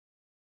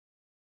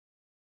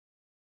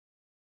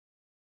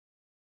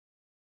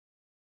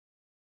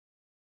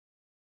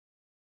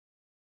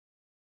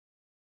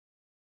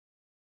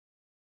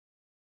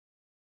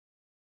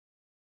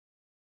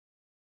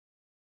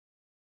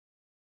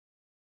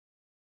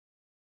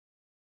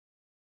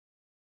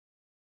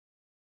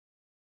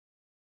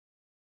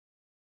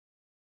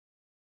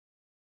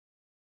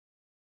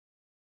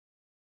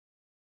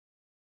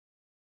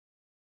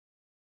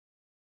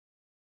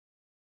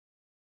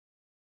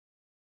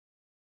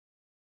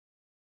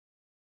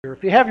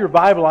If you have your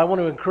Bible, I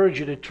want to encourage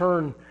you to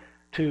turn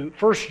to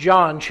 1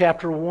 John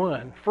chapter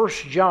 1. 1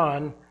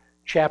 John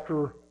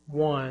chapter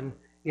 1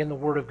 in the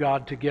Word of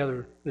God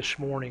together this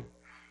morning.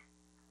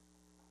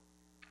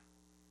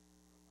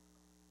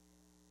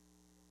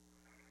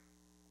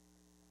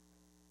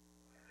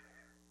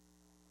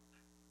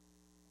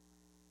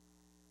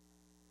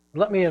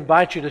 Let me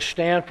invite you to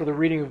stand for the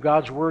reading of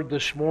God's Word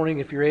this morning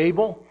if you're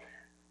able.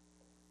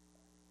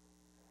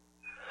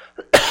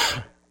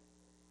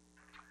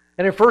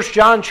 And in 1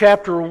 John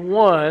chapter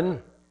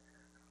 1,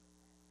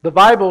 the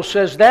Bible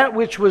says, "That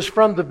which was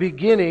from the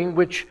beginning,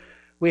 which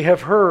we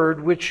have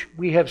heard, which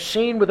we have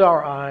seen with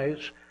our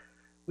eyes,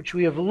 which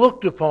we have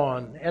looked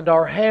upon, and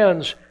our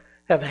hands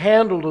have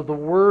handled of the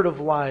word of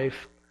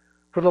life.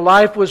 For the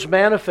life was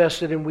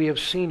manifested, and we have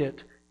seen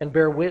it, and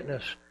bear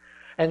witness,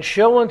 and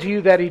show unto you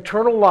that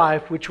eternal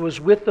life which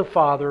was with the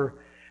Father,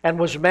 and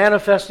was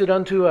manifested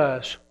unto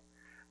us.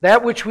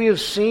 That which we have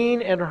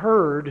seen and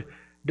heard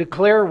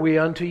declare we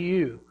unto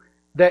you,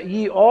 that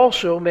ye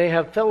also may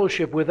have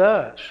fellowship with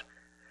us.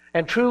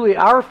 And truly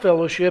our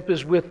fellowship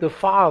is with the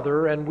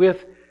Father and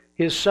with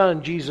His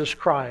Son, Jesus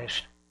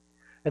Christ.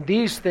 And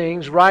these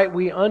things write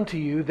we unto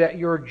you, that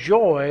your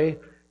joy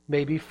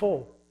may be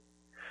full.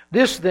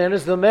 This then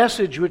is the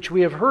message which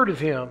we have heard of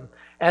Him,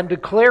 and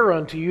declare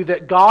unto you,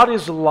 that God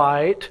is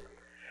light,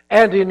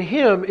 and in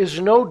Him is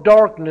no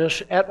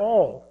darkness at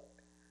all.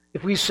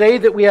 If we say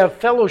that we have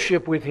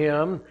fellowship with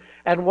Him,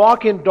 and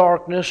walk in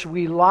darkness,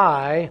 we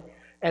lie,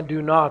 and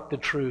do not the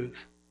truth.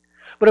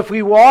 But if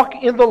we walk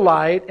in the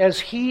light, as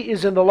He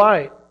is in the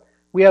light,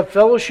 we have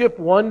fellowship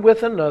one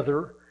with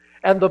another,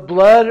 and the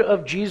blood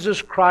of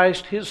Jesus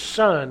Christ, His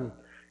Son,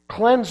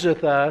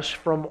 cleanseth us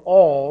from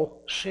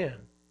all sin.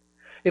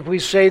 If we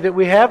say that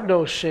we have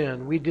no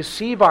sin, we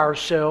deceive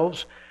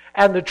ourselves,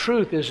 and the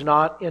truth is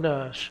not in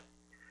us.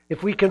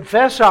 If we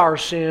confess our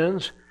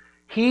sins,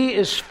 He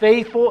is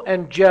faithful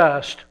and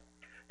just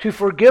to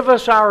forgive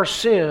us our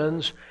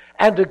sins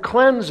and to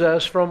cleanse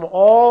us from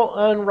all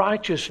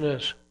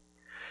unrighteousness.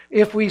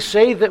 If we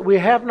say that we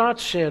have not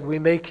sinned, we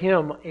make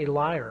Him a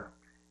liar,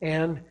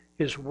 and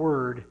His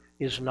word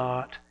is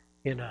not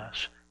in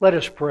us." Let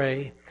us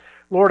pray.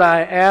 Lord,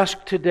 I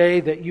ask today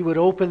that You would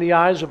open the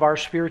eyes of our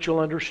spiritual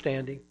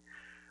understanding.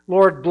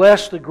 Lord,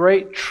 bless the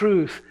great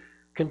truth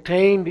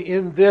contained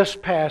in this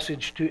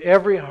passage to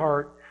every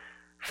heart.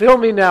 Fill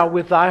me now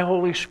with Thy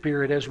Holy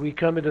Spirit as we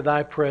come into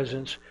Thy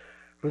presence.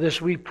 For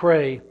this we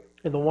pray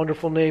in the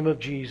wonderful name of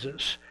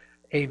Jesus.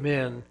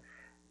 Amen.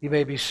 You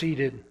may be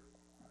seated.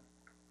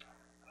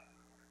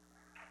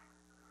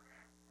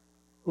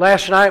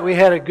 Last night we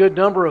had a good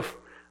number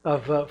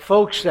of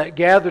folks that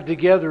gathered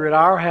together at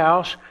our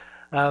house.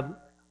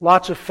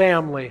 Lots of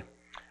family.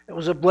 It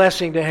was a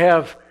blessing to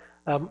have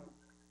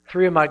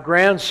 3 of my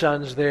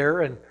grandsons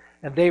there, and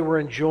they were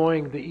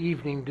enjoying the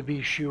evening, to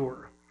be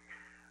sure.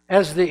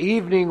 As the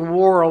evening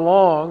wore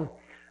along,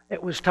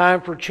 it was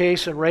time for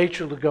Chase and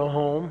Rachel to go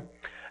home.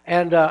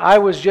 And I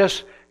was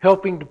just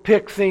helping to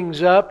pick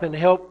things up and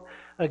help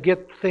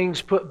get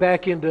things put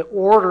back into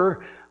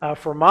order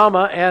for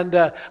Mama. And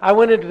I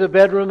went into the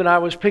bedroom and I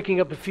was picking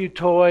up a few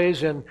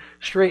toys and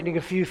straightening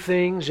a few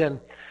things.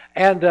 And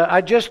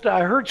I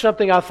heard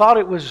something. I thought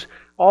it was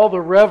all the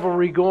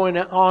revelry going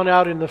on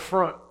out in the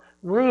front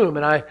room.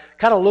 And I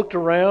kind of looked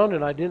around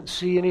and I didn't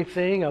see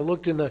anything. I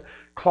looked in the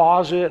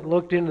closet,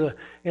 looked in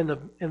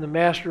the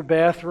master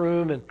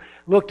bathroom, and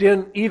looked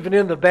even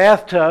in the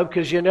bathtub,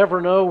 because you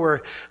never know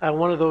where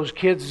one of those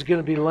kids is going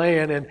to be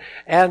laying.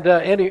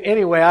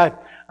 Anyway,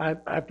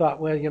 I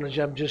thought, well,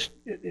 I'm just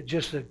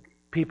the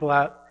people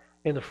out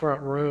in the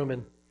front room.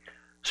 And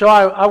so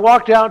I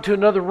walked out to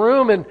another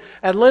room, and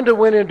Linda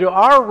went into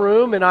our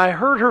room, and I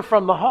heard her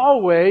from the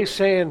hallway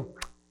saying,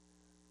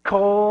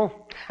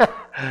 "Cole,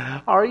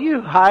 are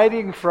you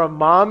hiding from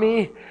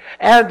Mommy?"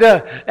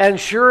 And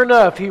sure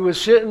enough, he was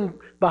sitting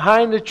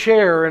behind the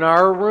chair in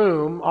our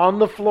room on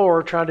the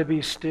floor trying to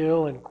be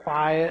still and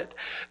quiet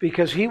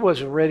because he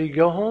wasn't ready to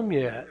go home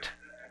yet.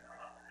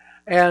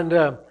 And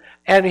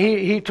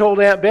he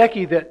told Aunt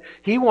Becky that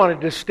he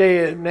wanted to stay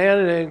at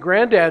Nana and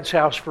Granddad's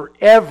house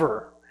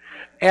forever.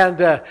 And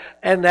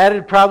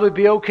that'd probably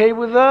be okay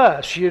with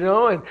us,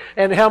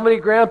 and how many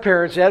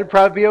grandparents, that'd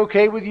probably be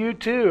okay with you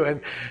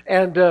too.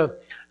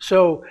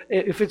 So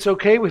if it's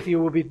okay with you,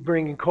 we'll be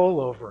bringing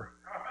Cole over.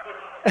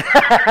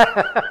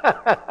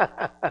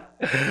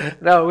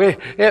 No,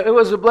 it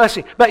was a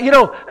blessing. But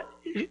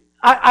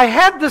I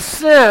had the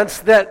sense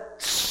that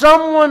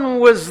someone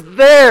was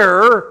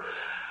there.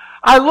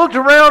 I looked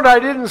around, I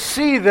didn't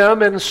see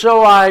them, and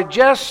so I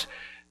just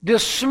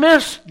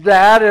dismissed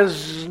that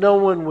as no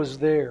one was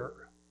there.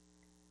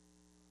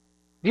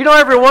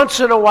 Every once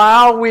in a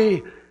while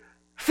we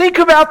think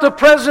about the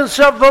presence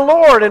of the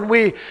Lord, and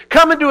we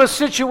come into a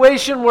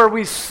situation where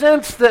we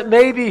sense that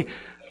maybe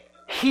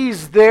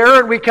He's there,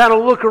 and we kind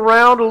of look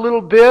around a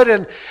little bit,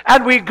 and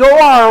we go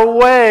our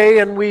way,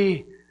 and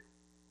we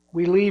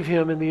leave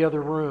Him in the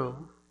other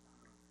room.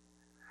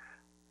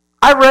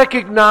 I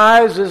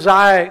recognize as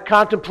I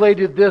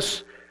contemplated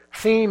this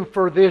theme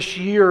for this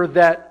year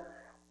that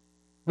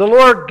The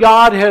Lord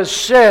God has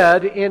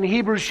said in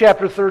Hebrews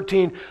chapter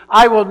 13,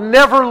 I will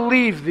never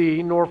leave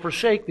thee nor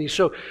forsake thee.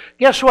 So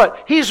guess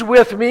what? He's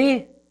with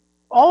me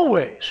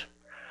always.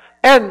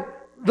 And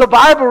the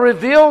Bible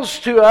reveals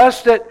to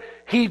us that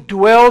He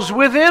dwells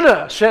within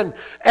us. And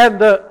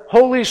the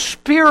Holy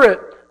Spirit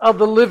of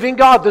the living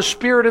God, the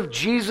Spirit of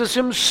Jesus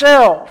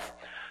Himself,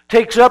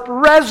 takes up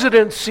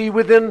residency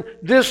within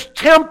this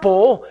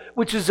temple,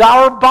 which is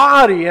our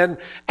body. And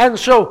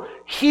so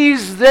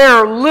He's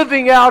there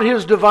living out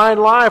His divine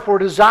life, or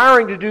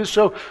desiring to do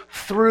so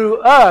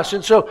through us.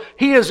 And so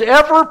He is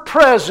ever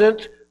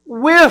present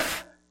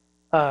with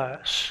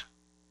us.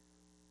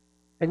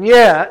 And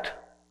yet,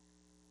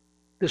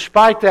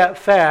 despite that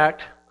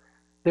fact,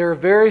 there are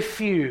very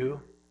few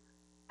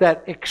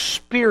that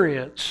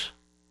experience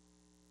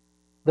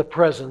the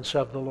presence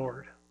of the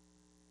Lord.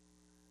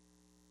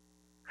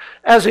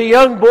 As a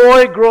young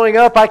boy growing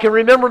up, I can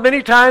remember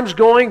many times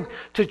going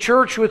to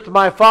church with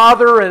my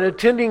father and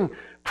attending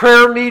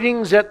prayer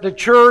meetings at the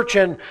church,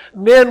 and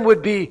men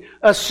would be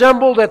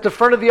assembled at the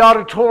front of the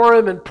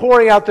auditorium and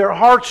pouring out their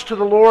hearts to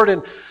the Lord.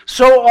 And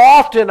so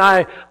often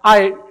I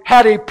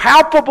had a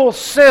palpable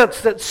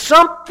sense that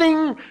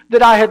something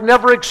that I had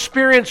never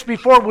experienced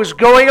before was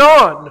going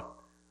on.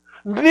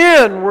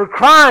 Men were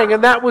crying,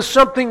 and that was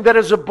something that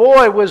as a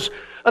boy was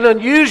an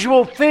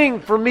unusual thing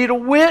for me to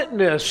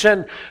witness.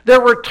 And there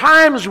were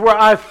times where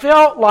I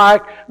felt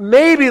like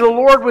maybe the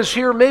Lord was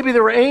here, maybe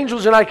there were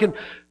angels, and I can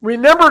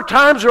remember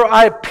times where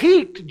I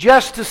peeked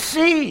just to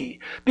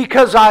see,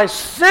 because I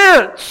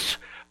sensed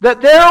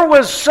that there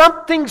was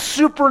something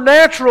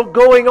supernatural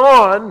going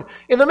on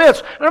in the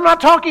midst. And I'm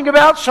not talking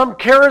about some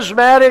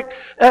charismatic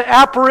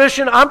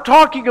apparition. I'm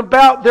talking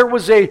about there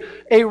was a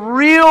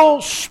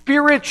real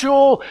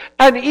spiritual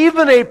and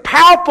even a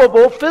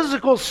palpable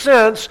physical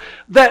sense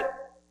that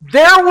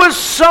there was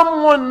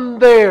someone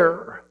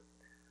there.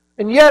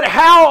 And yet,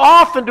 how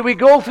often do we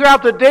go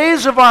throughout the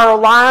days of our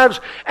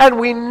lives and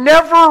we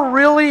never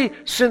really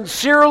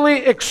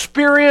sincerely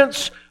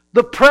experience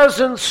the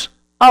presence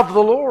of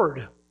the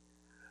Lord?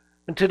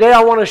 And today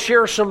I want to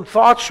share some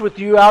thoughts with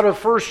you out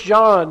of 1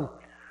 John,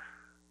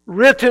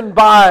 written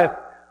by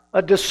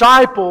a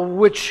disciple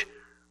which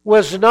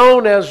was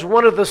known as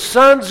one of the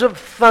sons of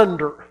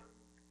thunder.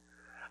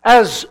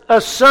 As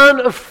a son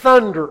of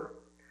thunder.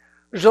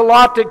 There's a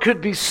lot that could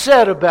be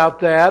said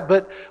about that,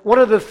 but one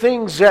of the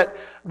things that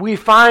we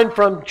find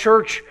from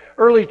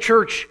early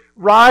church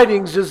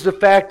writings is the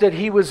fact that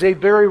he was a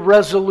very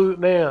resolute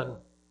man.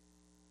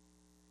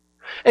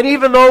 And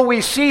even though we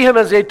see him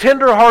as a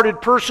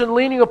tender-hearted person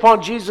leaning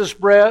upon Jesus'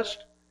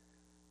 breast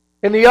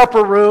in the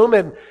upper room,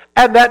 and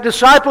that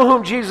disciple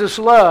whom Jesus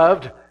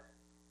loved,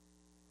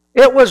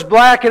 it was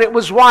black and it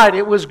was white.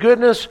 It was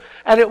goodness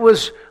and it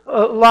was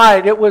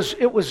light. It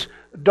was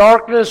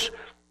darkness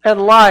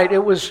and light.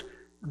 It was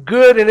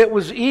good and it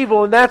was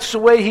evil, and that's the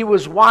way he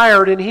was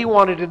wired, and he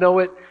wanted to know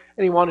it,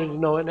 and he wanted to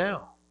know it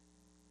now.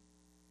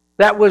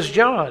 That was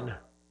John.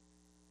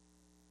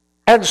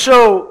 And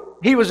so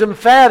he was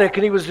emphatic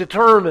and he was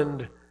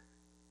determined.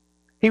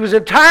 He was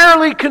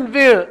entirely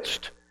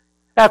convinced,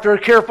 after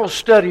a careful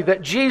study,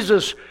 that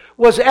Jesus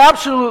was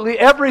absolutely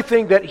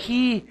everything that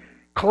he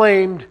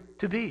claimed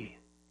to be.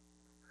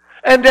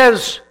 And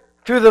as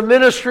through the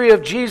ministry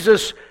of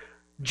Jesus,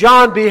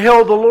 John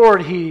beheld the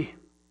Lord, he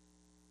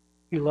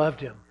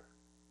loved him.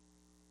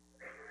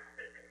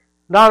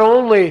 Not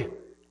only,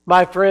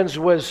 my friends,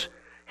 was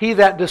he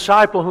that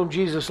disciple whom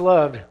Jesus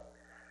loved,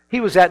 he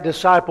was that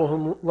disciple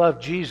whom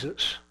loved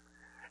Jesus.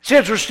 It's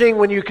interesting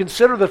when you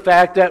consider the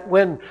fact that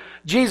when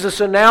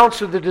Jesus announced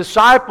to the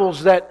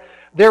disciples that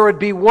there would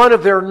be one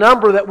of their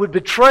number that would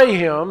betray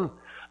him,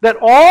 that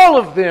all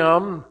of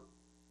them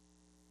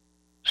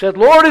said,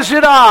 Lord, is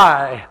it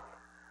I?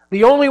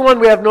 The only one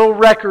we have no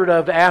record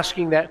of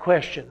asking that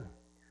question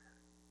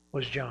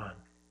was John.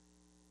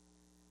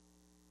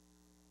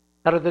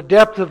 Out of the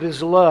depth of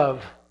his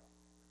love,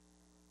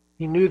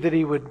 he knew that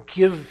he would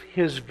give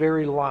his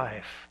very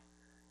life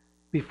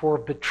before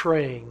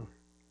betraying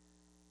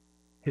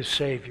his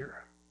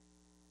Savior.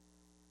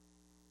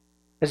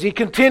 As he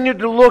continued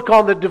to look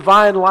on the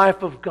divine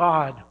life of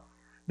God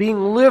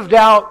being lived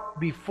out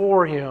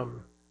before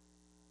him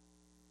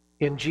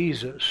in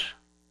Jesus,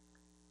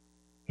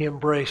 he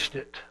embraced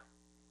it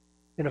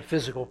in a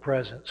physical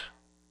presence.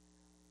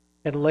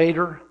 And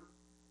later,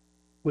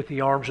 with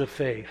the arms of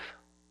faith,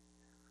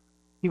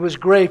 he was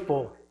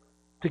grateful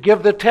to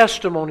give the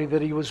testimony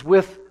that he was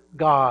with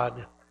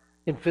God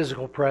in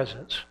physical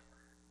presence.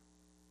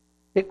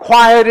 It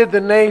quieted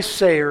the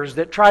naysayers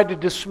that tried to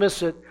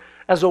dismiss it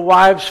as a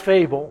wives'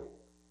 fable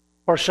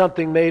or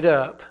something made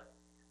up.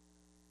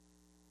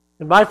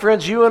 And my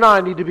friends, you and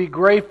I need to be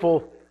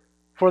grateful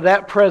for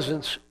that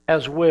presence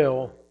as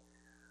well.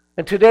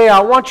 And today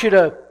I want you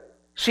to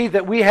see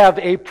that we have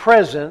a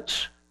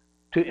presence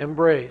to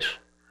embrace.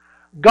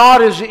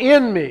 God is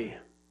in me.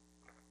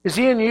 Is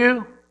He in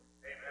you?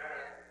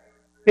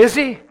 Is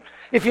He?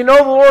 If you know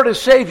the Lord as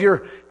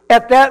Savior,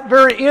 at that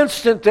very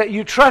instant that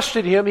you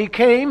trusted Him, He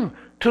came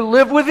to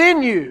live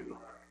within you.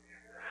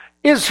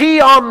 Is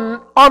He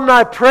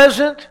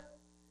omnipresent?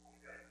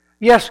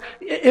 Yes,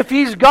 if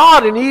He's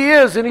God, and He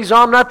is, and He's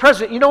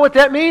omnipresent, you know what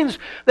that means?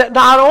 That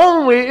not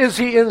only is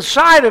He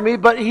inside of me,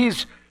 but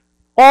He's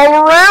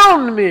all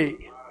around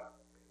me.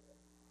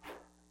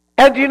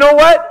 And you know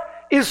what?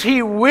 Is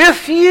He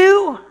with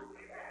you?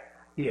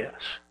 Yes,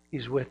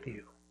 He's with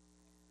you.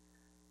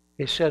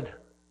 He said,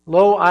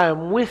 "Lo, I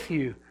am with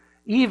you,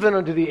 even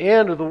unto the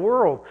end of the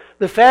world."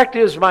 The fact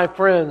is, my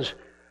friends,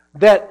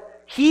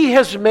 that He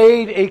has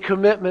made a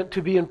commitment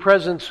to be in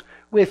presence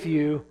with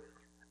you,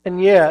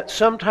 and yet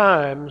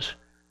sometimes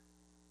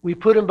we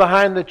put Him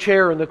behind the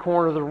chair in the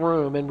corner of the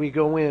room, and we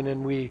go in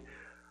and we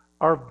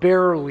are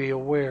barely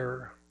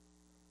aware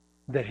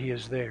that He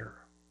is there.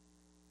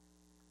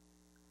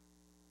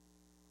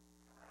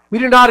 We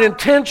do not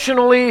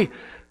intentionally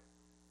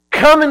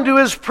come into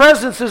His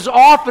presence as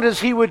often as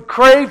He would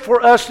crave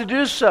for us to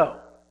do so,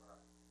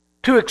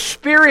 to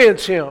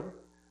experience Him.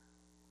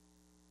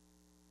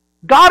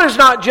 God is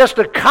not just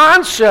a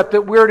concept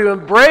that we're to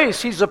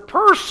embrace. He's a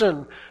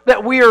person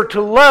that we are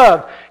to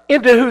love,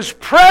 into whose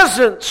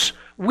presence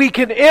we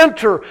can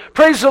enter.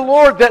 Praise the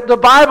Lord that the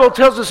Bible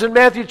tells us in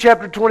Matthew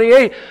chapter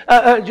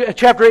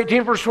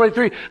 18, verse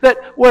 23,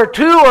 that where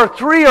 2 or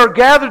 3 are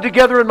gathered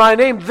together in my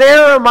name,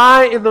 there am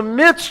I in the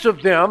midst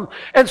of them.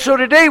 And so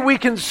today we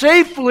can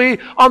safely,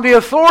 on the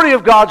authority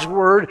of God's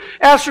Word,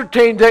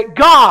 ascertain that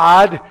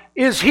God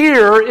is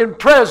here in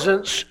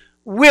presence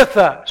with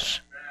us.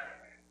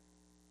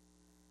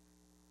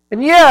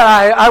 And yet,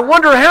 I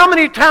wonder how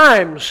many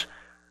times,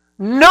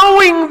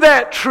 knowing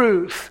that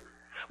truth,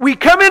 we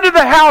come into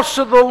the house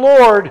of the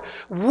Lord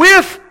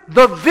with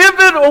the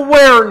vivid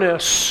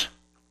awareness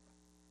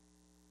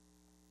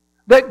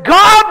that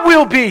God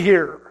will be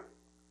here.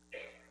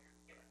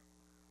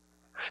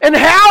 And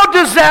how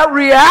does that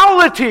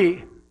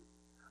reality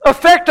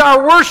affect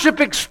our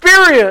worship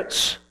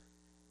experience?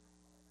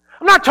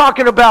 I'm not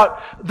talking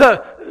about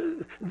the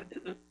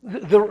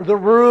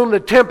room, the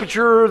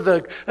temperature,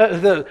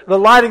 the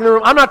lighting of the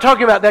room. I'm not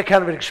talking about that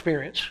kind of an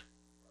experience.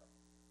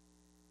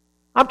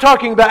 I'm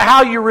talking about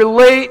how you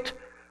relate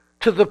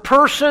to the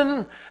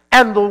person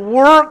and the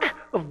work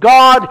of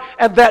God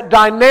and that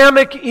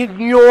dynamic in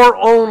your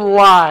own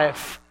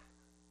life.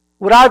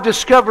 What I've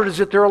discovered is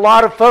that there are a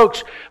lot of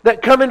folks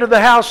that come into the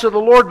house of the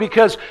Lord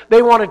because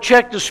they want to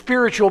check the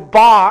spiritual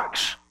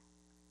box,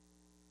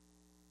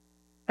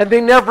 and they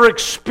never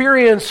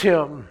experience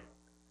Him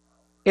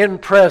in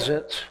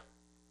presence.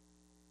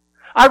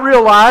 I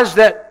realize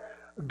that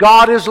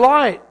God is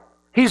light.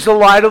 He's the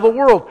light of the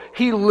world.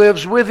 He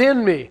lives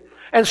within me.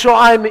 And so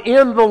I'm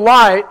in the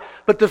light,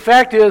 but the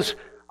fact is,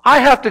 I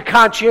have to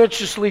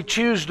conscientiously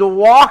choose to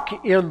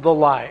walk in the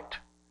light.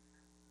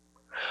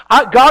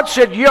 God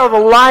said, "You are the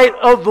light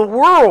of the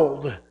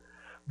world."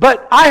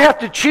 But I have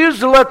to choose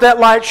to let that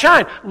light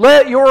shine.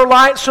 Let your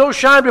light so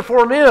shine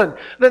before men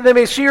that they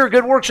may see your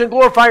good works and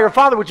glorify your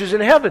Father which is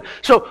in heaven.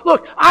 So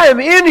look, I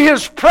am in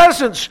His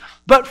presence.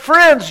 But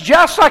friends,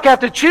 just like I have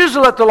to choose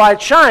to let the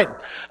light shine,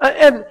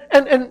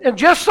 and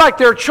just like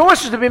there are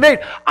choices to be made,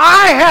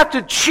 I have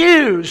to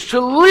choose to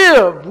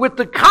live with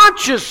the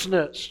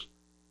consciousness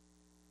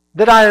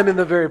that I am in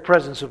the very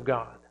presence of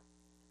God.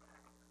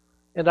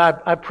 And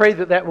I pray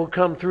that that will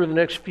come through in the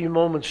next few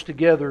moments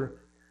together.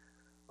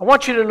 I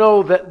want you to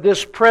know that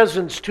this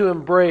presence to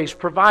embrace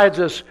provides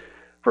us,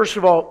 first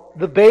of all,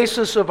 the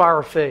basis of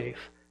our faith.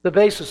 The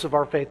basis of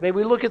our faith. May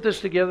we look at this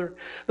together?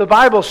 The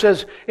Bible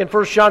says in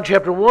 1 John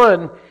chapter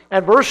 1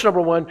 and verse number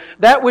 1,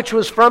 "That which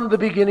was from the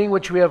beginning,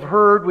 which we have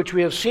heard, which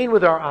we have seen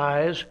with our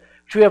eyes,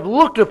 which we have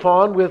looked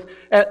upon with,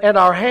 and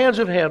our hands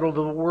have handled,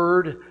 the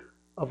word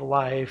of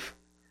life."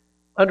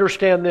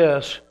 Understand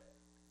this.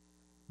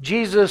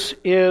 Jesus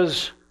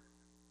is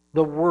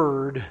the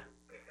Word,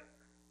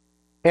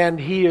 and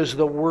He is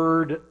the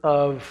Word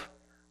of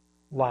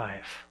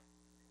life.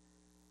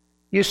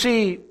 You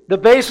see, the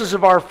basis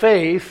of our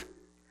faith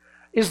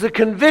is the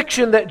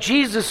conviction that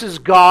Jesus is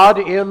God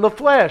in the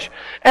flesh.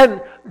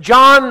 And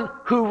John,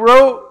 who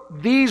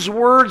wrote these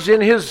words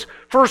in his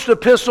first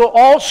epistle,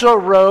 also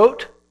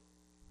wrote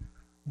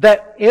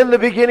that in the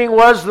beginning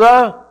was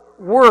the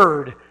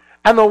Word,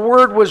 and the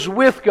Word was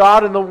with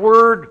God, and the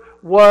Word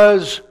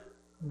was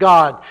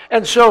God.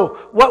 And so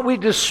what we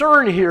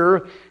discern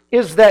here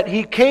is that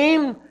He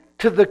came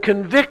to the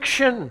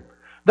conviction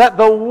that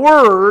the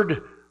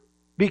Word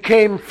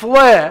became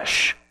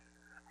flesh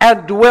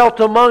and dwelt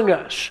among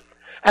us.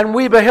 And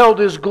we beheld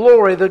His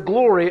glory, the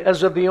glory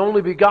as of the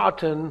only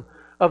begotten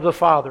of the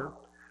Father.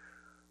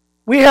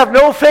 We have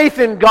no faith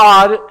in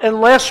God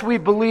unless we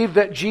believe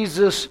that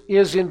Jesus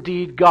is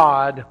indeed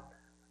God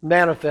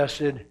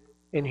manifested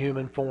in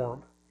human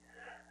form.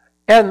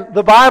 And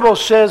the Bible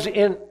says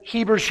in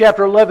Hebrews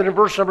chapter 11 and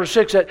verse number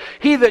 6 that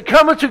he that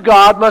cometh to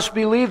God must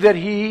believe that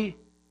He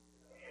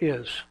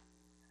is,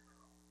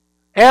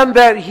 and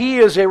that He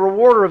is a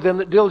rewarder of them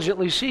that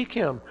diligently seek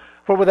Him.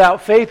 For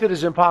without faith it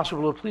is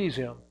impossible to please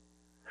Him.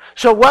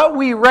 So what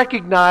we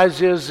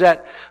recognize is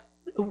that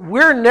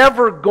we're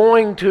never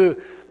going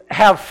to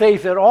have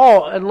faith at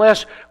all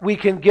unless we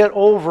can get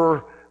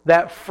over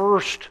that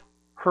first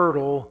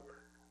hurdle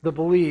the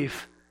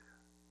belief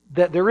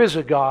that there is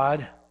a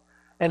God,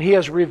 and He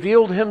has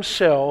revealed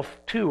Himself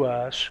to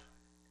us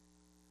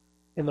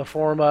in the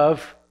form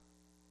of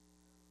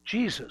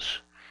Jesus.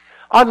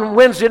 On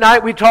Wednesday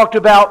night we talked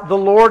about the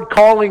Lord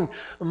calling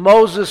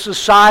Moses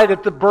aside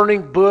at the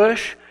burning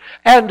bush.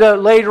 And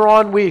later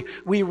on we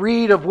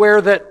read of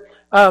where that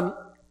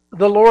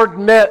the Lord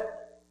met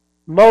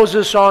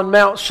Moses on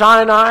Mount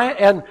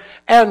Sinai.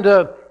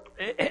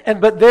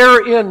 But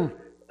there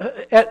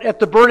at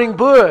the burning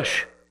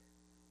bush,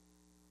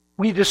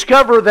 we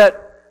discover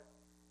that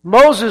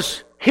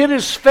Moses hid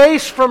his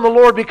face from the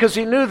Lord because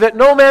he knew that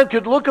no man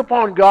could look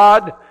upon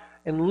God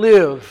and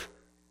live.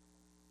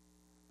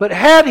 But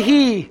had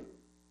he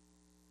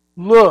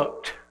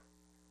looked,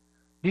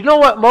 do you know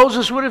what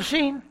Moses would have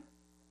seen?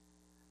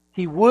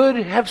 He would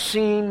have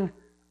seen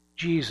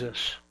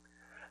Jesus,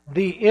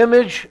 the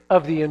image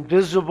of the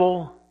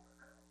invisible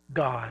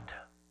God.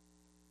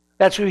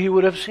 That's who he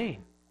would have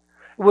seen.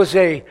 It was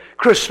a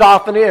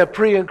Christophany, a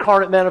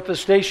pre-incarnate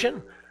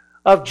manifestation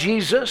of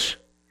Jesus.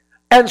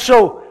 And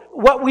so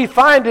what we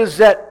find is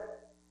that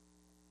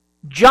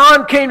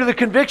John came to the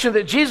conviction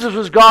that Jesus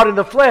was God in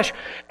the flesh,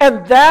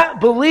 and that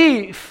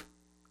belief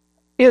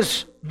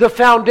is the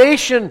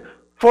foundation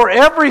for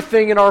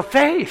everything in our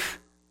faith.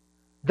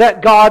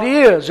 That God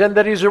is, and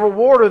that He's a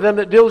rewarder of them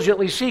that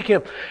diligently seek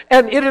Him.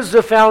 And it is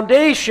the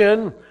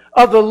foundation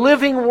of the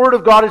living Word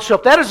of God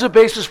itself. That is the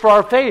basis for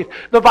our faith.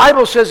 The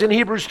Bible says in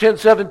Hebrews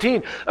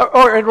 10:17,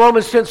 or in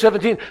Romans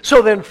 10:17,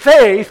 so then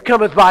faith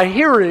cometh by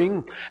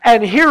hearing,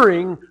 and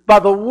hearing by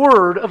the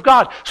Word of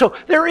God. So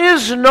there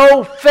is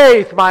no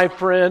faith, my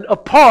friend,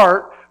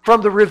 apart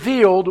from the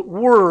revealed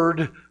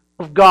Word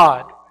of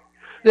God.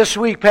 This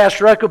week,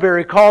 Pastor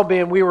Echoberry called me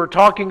and we were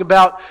talking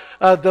about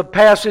the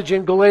passage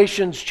in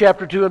Galatians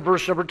chapter 2 and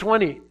verse number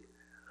 20.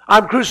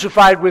 I'm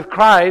crucified with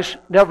Christ,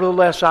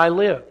 nevertheless I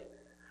live.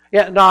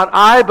 Yet not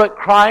I, but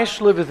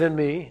Christ liveth in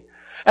me.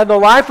 And the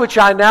life which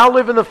I now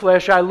live in the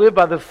flesh, I live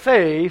by the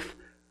faith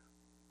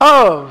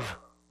of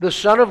the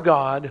Son of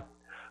God,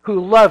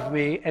 who loved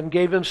me and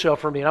gave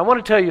Himself for me. And I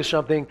want to tell you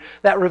something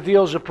that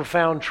reveals a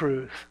profound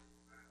truth.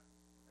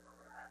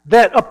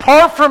 That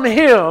apart from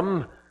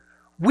Him,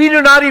 we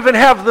do not even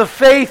have the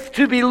faith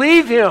to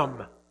believe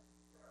Him.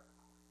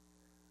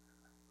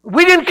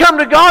 We didn't come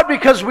to God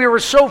because we were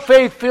so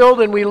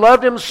faith-filled and we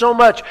loved Him so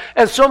much,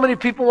 as so many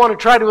people want to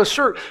try to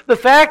assert. The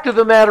fact of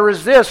the matter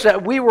is this,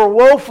 that we were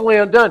woefully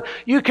undone.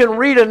 You can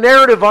read a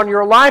narrative on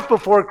your life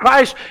before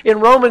Christ in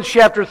Romans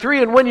chapter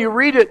 3, and when you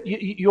read it,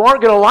 you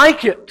aren't going to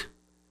like it.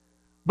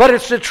 But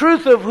it's the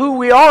truth of who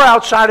we are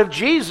outside of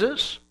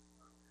Jesus.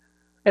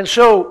 And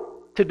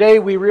so, today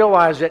we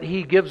realize that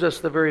He gives us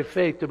the very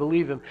faith to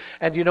believe Him.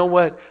 And you know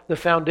what? The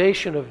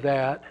foundation of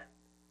that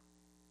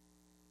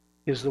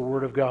is the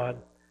Word of God.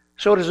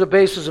 So it is the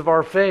basis of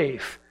our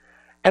faith.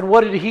 And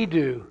what did He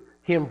do?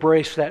 He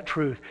embraced that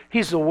truth.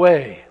 He's the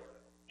way,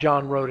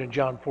 John wrote in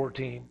John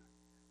 14.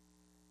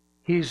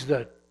 He's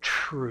the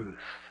truth.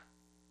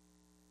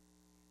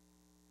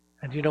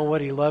 And you know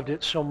what? He loved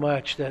it so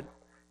much that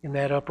in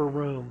that upper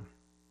room,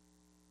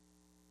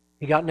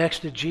 He got next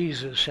to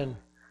Jesus, and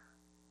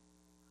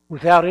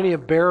without any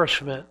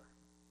embarrassment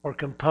or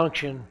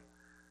compunction,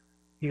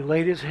 He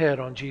laid His head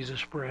on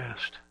Jesus'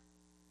 breast.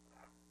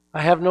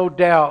 I have no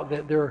doubt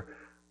that there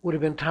would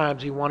have been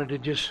times He wanted to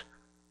just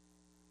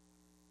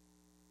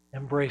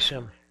embrace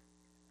Him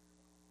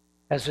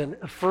as an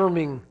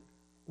affirming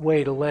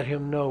way to let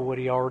Him know what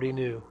He already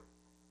knew.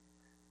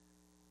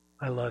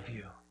 I love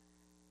you.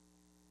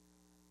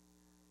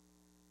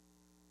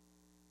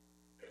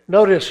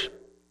 Notice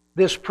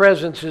this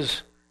presence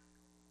is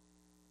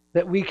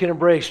that we can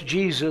embrace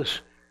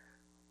Jesus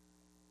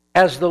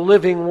as the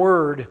living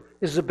Word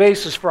is the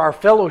basis for our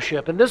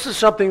fellowship. And this is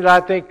something that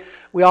I think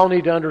we all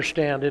need to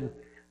understand. And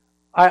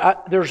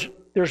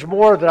there's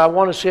more that I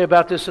want to say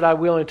about this that I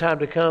will in time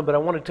to come, but I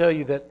want to tell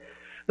you that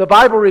the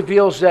Bible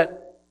reveals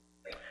that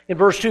in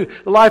verse 2,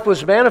 the life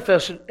was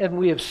manifested and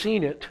we have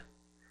seen it.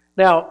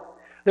 Now,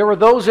 there were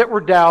those that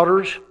were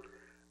doubters,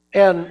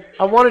 and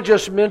I want to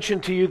just mention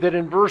to you that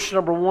in verse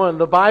number 1,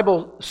 the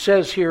Bible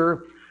says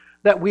here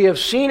that we have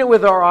seen it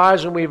with our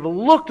eyes and we've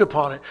looked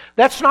upon it.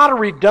 That's not a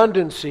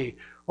redundancy.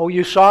 Oh,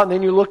 you saw it and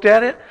then you looked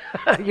at it?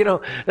 You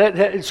know,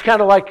 it's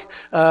kind of like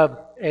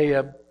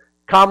a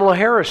Kamala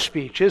Harris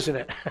speech, isn't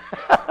it?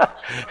 A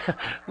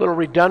little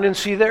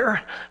redundancy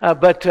there.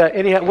 But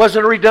anyhow, it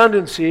wasn't a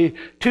redundancy.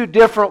 Two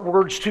different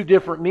words, two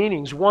different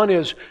meanings. One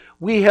is,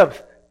 we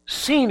have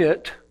seen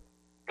it,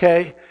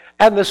 okay?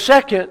 And the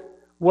second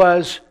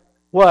was,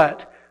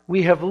 what?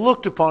 We have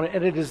looked upon it.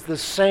 And it is the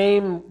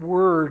same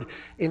word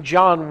in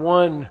John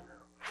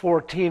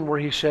 1:14 where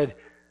He said,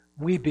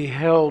 we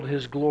beheld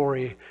His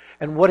glory.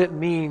 And what it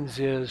means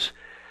is,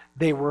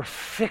 they were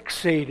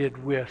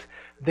fixated with,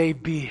 they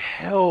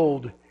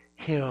beheld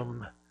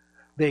Him.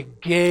 They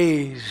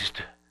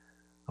gazed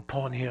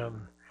upon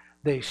Him.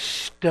 They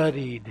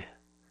studied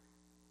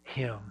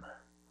Him.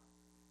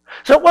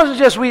 So it wasn't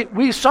just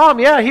we saw Him.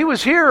 Yeah, He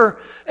was here,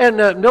 and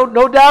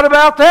no doubt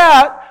about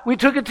that. we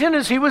took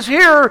attendance. He was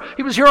here.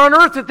 He was here on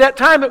earth at that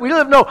time that we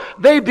live. No,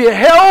 they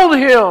beheld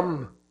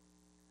Him.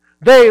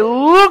 They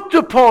looked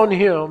upon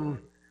Him.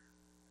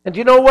 And do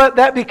you know what?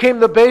 That became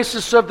the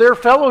basis of their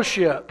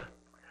fellowship.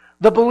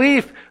 The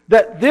belief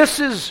that this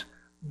is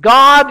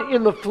God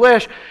in the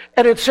flesh.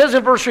 And it says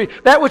in verse 3,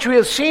 that which we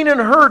have seen and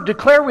heard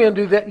declare we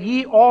unto you, that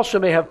ye also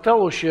may have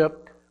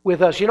fellowship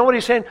with us. You know what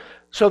he's saying?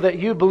 So that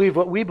you believe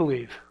what we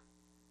believe.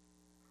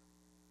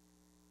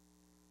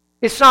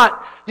 It's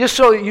not just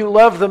so that you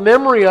love the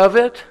memory of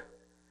it.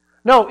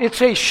 No,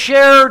 it's a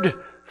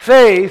shared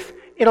faith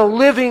in a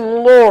living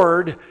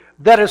Lord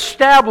that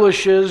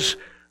establishes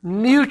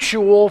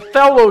mutual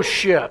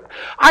fellowship.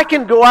 I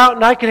can go out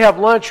and I can have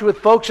lunch with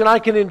folks and I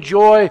can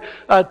enjoy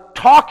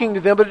talking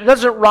to them, but it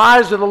doesn't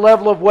rise to the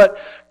level of what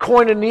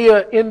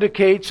koinonia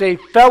indicates, a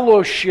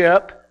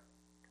fellowship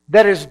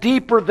that is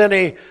deeper than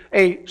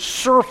a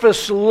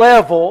surface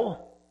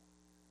level,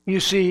 you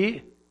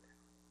see.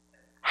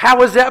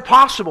 How is that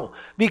possible?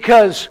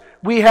 Because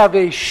we have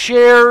a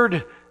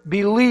shared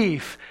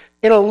belief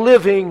in a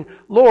living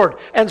Lord.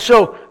 And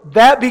so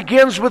that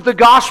begins with the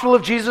gospel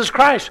of Jesus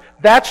Christ.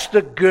 That's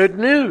the good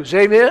news.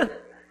 Amen?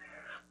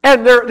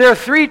 And there are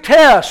three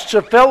tests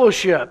of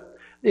fellowship.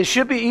 It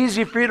should be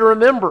easy for you to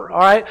remember. All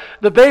right?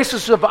 The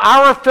basis of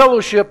our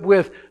fellowship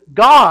with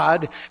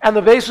God and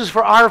the basis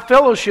for our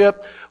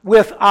fellowship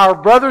with our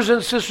brothers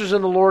and sisters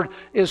in the Lord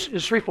is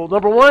threefold.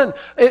 Number one,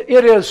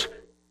 it is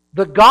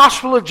the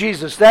gospel of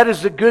Jesus. That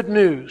is the good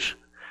news.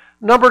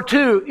 Number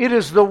two, it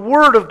is the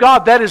Word of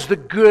God. That is the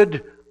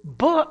good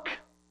book.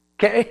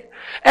 Okay?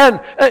 And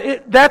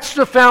that's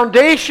the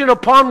foundation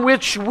upon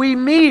which we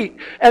meet.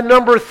 And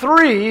number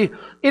three,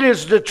 it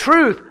is the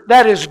truth.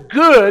 That is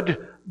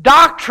good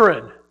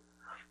doctrine.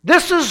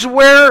 This is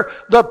where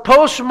the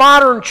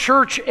postmodern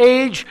church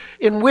age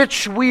in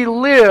which we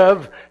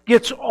live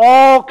gets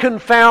all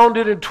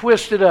confounded and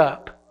twisted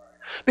up.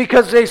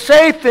 Because they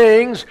say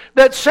things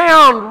that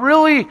sound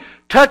really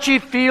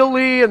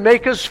touchy-feely and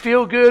make us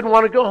feel good and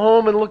want to go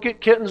home and look at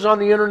kittens on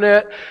the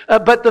internet.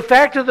 But the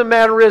fact of the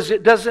matter is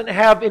it doesn't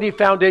have any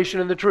foundation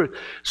in the truth.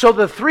 So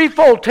the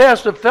threefold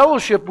test of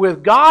fellowship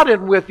with God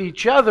and with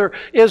each other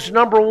is,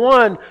 number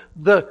one,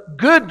 the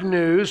good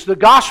news, the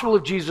gospel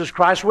of Jesus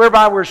Christ,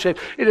 whereby we're saved.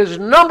 It is,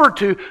 number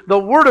two, the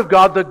Word of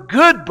God, the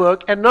good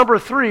book. And number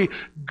three,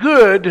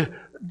 good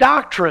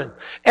doctrine.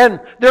 And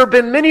there have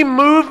been many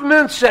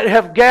movements that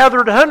have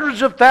gathered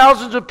hundreds of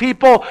thousands of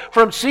people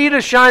from sea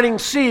to shining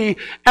sea,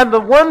 and the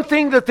one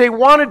thing that they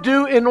want to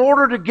do in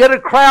order to get a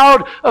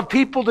crowd of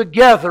people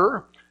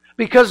together,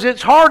 because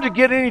it's hard to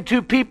get any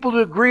two people to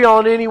agree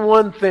on any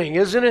one thing,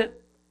 isn't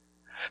it?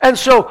 And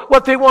so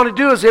what they want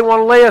to do is they want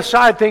to lay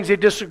aside things they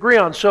disagree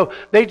on. So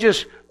they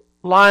just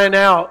line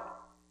out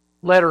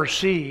letter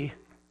C.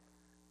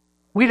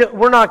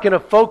 We're not going to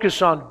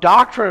focus on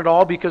doctrine at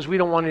all because we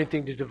don't want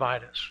anything to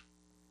divide us.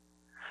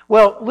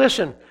 Well,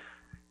 listen,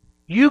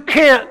 you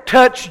can't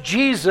touch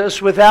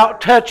Jesus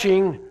without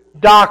touching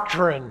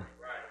doctrine.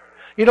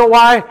 You know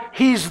why?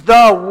 He's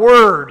the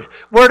Word.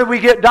 Where do we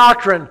get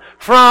doctrine?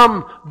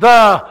 From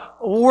the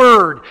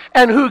Word.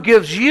 And who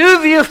gives you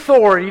the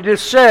authority to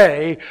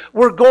say,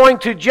 we're going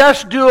to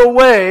just do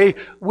away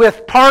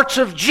with parts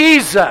of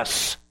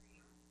Jesus?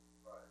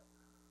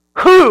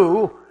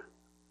 Who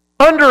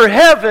under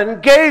heaven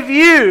gave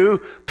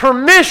you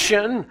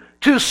permission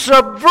to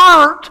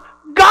subvert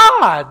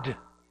God?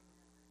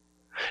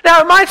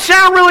 Now, it might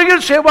sound really good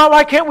to say, well,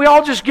 why can't we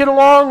all just get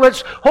along?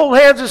 Let's hold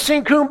hands and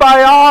sing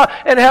Kumbaya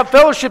and have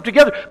fellowship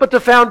together. But the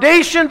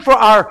foundation for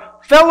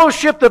our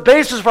fellowship, the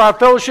basis for our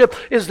fellowship,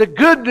 is the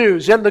good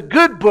news and the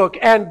good book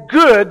and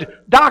good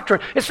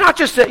doctrine. It's not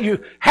just that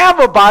you have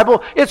a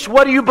Bible, it's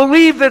what do you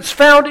believe that's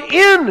found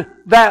in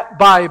that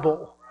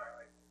Bible.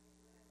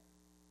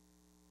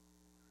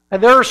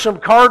 And there are some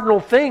cardinal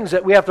things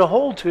that we have to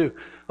hold to,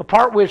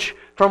 from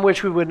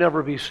which we would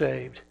never be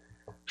saved.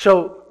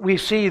 So we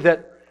see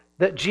that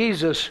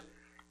Jesus,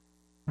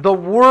 the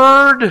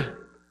Word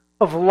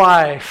of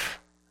life,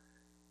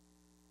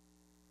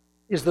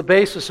 is the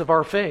basis of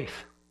our faith.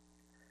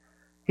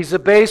 He's the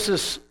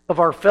basis of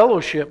our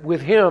fellowship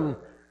with Him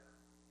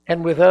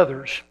and with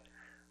others.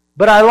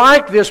 But I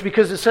like this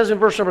because it says in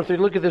verse number 3,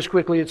 look at this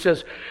quickly, it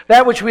says,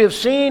 that which we have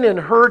seen and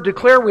heard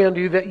declare we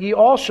unto you, that ye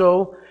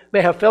also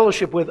may have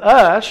fellowship with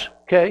us,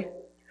 okay?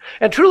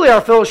 And truly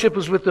our fellowship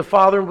is with the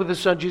Father and with the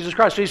Son, Jesus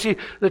Christ. So you see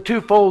the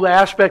twofold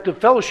aspect of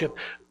fellowship.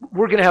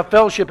 We're going to have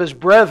fellowship as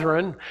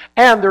brethren,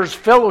 and there's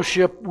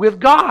fellowship with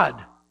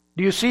God.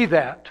 Do you see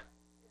that?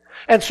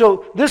 And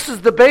so this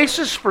is the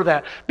basis for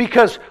that.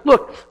 Because,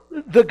 look,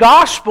 the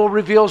gospel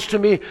reveals to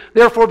me,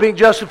 therefore being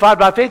justified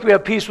by faith, we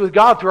have peace with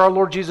God through our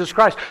Lord Jesus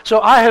Christ. So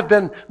I have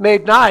been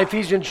made nigh,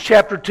 Ephesians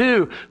chapter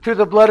 2, through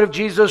the blood of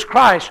Jesus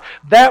Christ.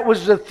 That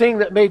was the thing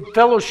that made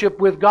fellowship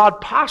with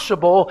God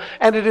possible,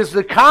 and it is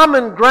the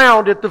common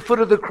ground at the foot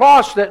of the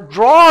cross that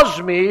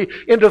draws me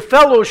into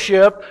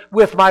fellowship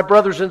with my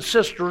brothers and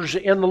sisters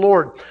in the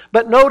Lord.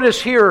 But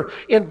notice here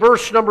in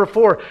verse number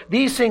 4,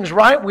 these things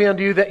write we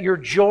unto you, that your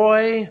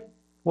joy,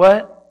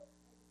 what?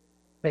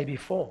 May be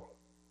full.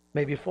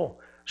 May be full.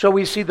 So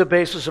we see the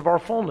basis of our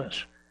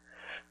fullness.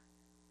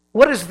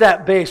 What is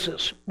that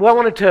basis? Well, I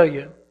want to tell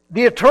you.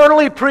 The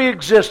eternally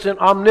pre-existent,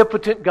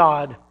 omnipotent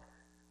God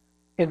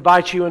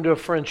invites you into a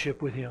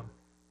friendship with Him.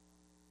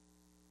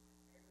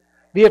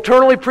 The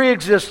eternally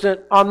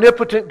pre-existent,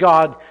 omnipotent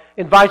God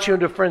invites you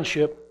into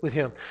friendship with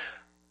Him.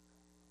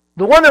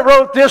 The one that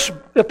wrote this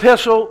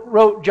epistle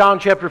wrote John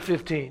chapter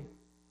 15.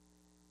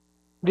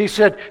 And he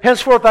said,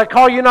 henceforth I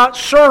call you not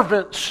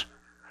servants,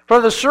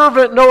 for the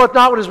servant knoweth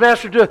not what his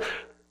master doeth.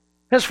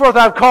 Henceforth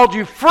I have called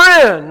you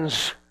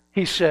friends,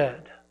 he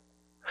said.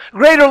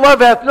 Greater love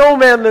hath no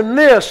man than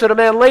this, that a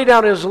man lay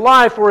down his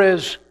life for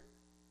his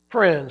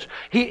friends.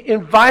 He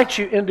invites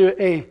you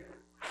into a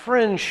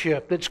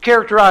friendship that's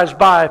characterized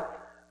by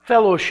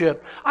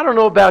fellowship. I don't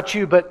know about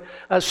you, but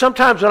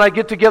sometimes when I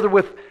get together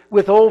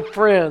with old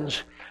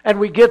friends and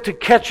we get to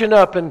catching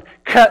up and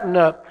cutting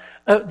up,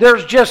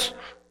 there's just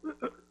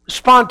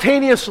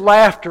spontaneous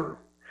laughter.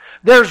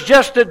 There's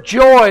just a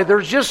joy.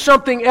 There's just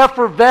something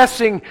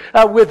effervescing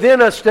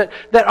within us that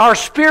our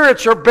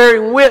spirits are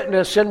bearing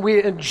witness, and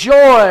we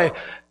enjoy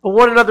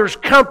one another's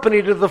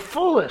company to the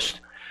fullest.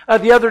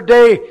 The other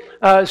day,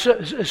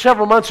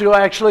 several months ago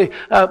actually,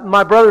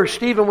 my brother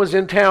Stephen was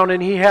in town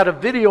and he had a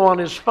video on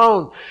his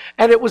phone.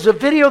 And it was a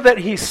video that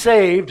he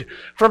saved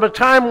from a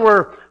time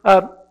where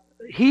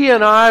he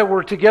and I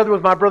were together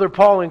with my brother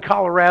Paul in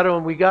Colorado,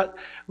 and we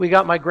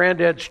got my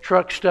granddad's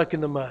truck stuck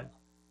in the mud.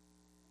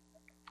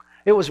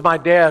 It was my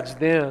dad's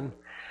then.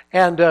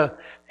 And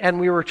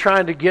we were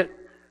trying to get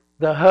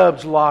the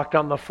hubs locked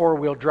on the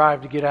four-wheel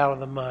drive to get out of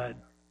the mud.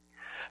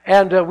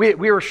 And we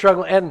were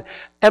struggling.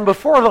 And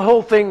before the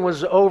whole thing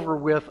was over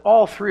with,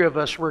 all three of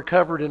us were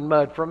covered in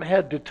mud from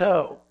head to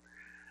toe.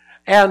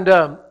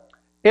 And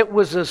it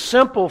was a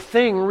simple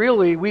thing,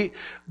 really.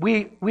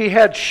 We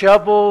had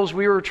shovels.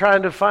 We were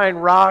trying to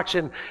find rocks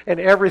and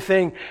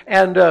everything.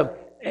 And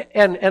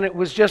it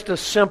was just a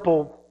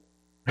simple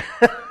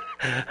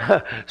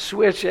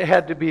switch that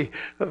had to be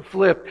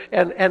flipped,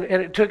 and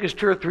it took us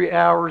 2 or 3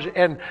 hours,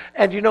 and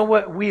you know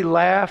what? We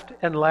laughed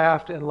and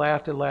laughed and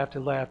laughed and laughed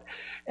and laughed,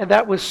 and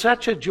that was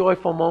such a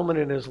joyful moment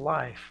in his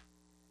life.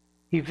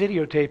 He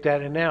videotaped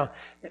that, and now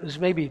it was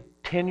maybe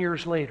 10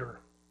 years later,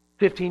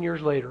 15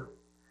 years later,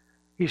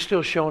 he's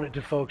still showing it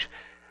to folks,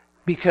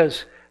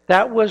 because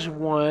that was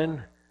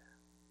one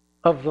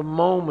of the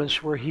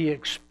moments where he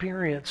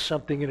experienced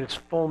something in its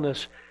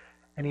fullness,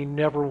 and he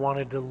never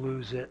wanted to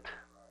lose it.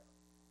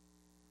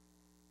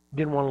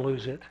 Didn't want to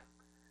lose it.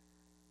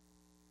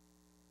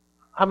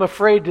 I'm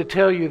afraid to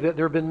tell you that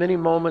there have been many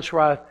moments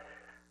where I've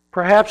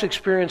perhaps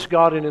experienced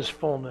God in His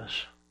fullness,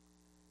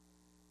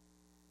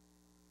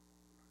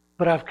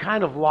 but I've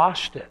kind of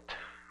lost it.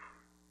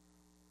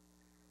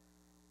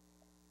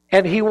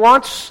 And He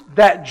wants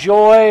that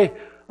joy,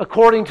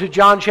 according to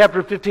John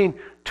chapter 15,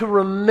 to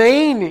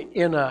remain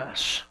in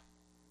us.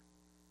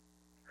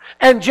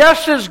 And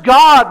just as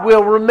God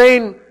will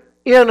remain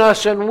in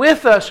us and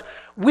with us,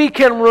 we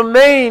can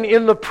remain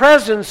in the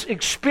presence,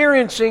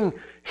 experiencing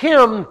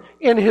Him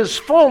in His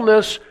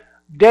fullness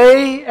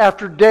day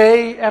after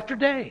day after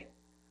day.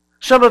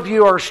 Some of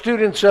you are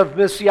students of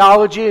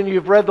missiology, and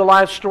you've read the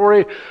life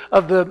story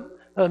of the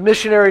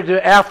missionary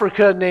to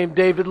Africa named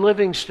David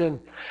Livingstone.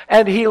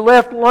 And he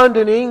left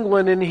London,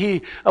 England, and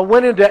he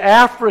went into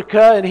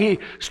Africa, and he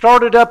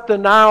started up the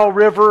Nile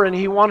River, and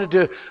he wanted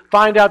to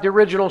find out the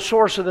original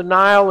source of the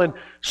Nile. And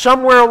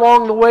somewhere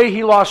along the way,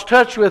 he lost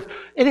touch with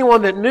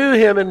anyone that knew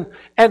him,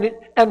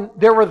 and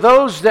there were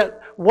those that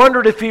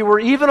wondered if he were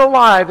even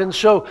alive. And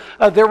so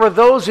there were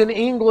those in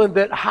England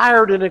that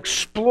hired an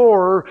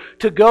explorer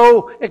to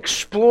go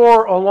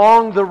explore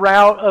along the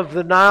route of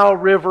the Nile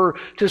River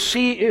to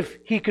see if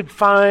he could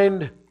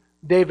find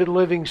David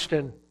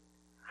Livingstone.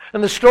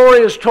 And the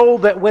story is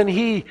told that when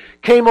he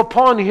came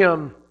upon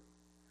him,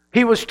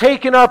 he was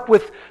taken up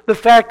with the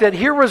fact that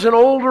here was an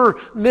older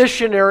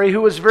missionary who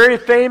was very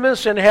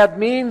famous and had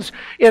means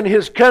in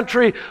his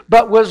country,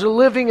 but was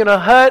living in a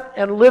hut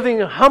and living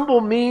in humble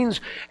means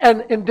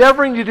and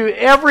endeavoring to do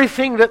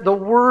everything that the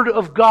Word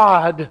of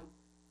God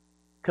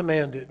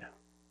commanded.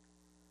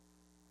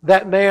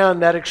 That man,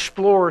 that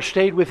explorer,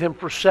 stayed with him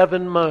for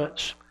 7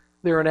 months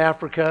there in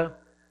Africa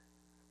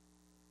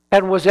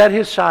and was at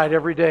his side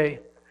every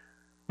day.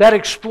 That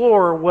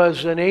explorer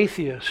was an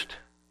atheist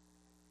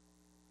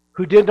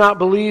who did not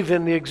believe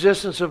in the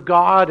existence of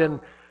God and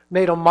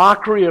made a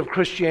mockery of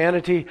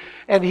Christianity,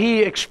 and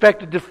he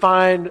expected to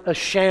find a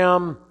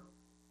sham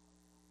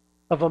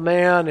of a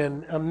man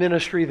and a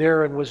ministry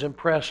there, and was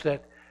impressed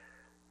that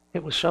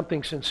it was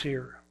something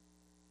sincere.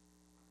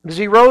 As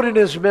he wrote in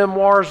his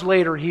memoirs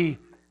later,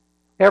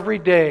 every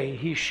day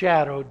he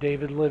shadowed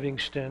David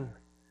Livingstone,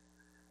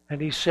 and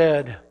he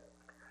said,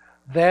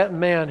 that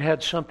man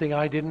had something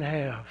I didn't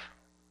have.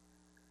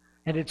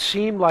 And it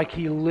seemed like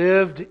he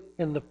lived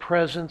in the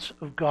presence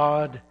of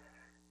God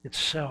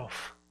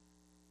itself.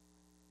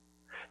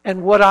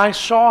 And what I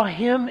saw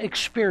him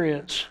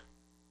experience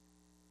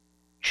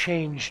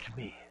changed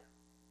me,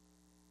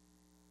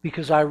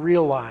 because I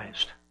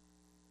realized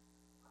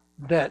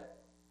that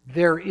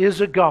there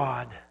is a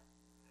God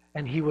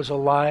and He was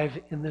alive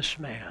in this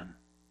man.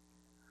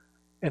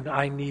 And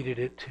I needed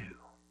it too.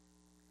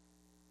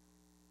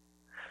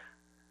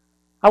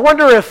 I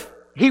wonder if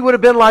he would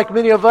have been like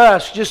many of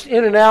us, just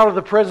in and out of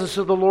the presence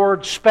of the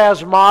Lord,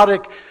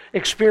 spasmodic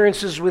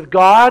experiences with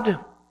God,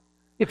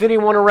 if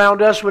anyone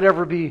around us would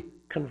ever be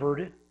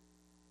converted.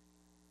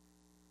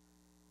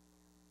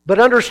 But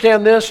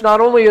understand this,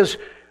 not only is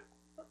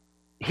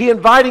He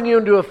inviting you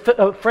into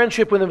a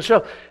friendship with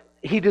Himself,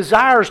 He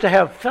desires to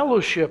have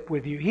fellowship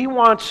with you. He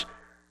wants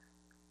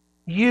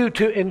you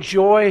to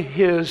enjoy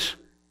His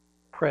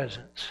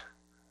presence.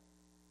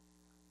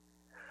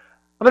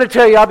 I'm going to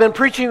tell you, I've been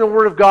preaching the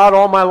Word of God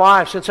all my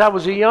life. Since I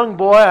was a young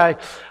boy,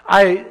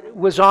 I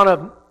was on a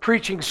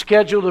preaching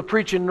schedule to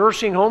preach in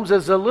nursing homes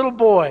as a little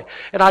boy.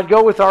 And I'd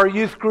go with our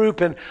youth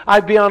group, and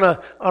I'd be on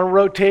a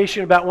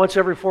rotation about once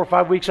every 4 or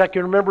 5 weeks. I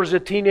can remember as a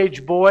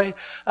teenage boy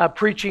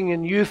preaching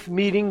in youth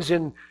meetings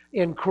in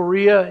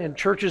Korea, in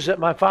churches that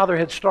my father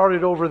had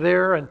started over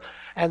there,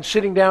 and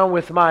sitting down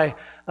with my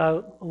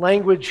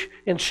language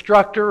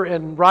instructor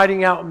and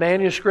writing out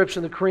manuscripts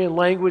in the Korean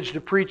language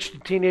to preach to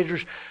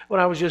teenagers when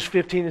I was just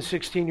 15 and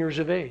 16 years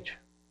of age.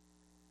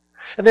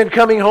 And then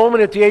coming home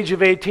and at the age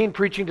of 18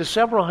 preaching to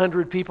several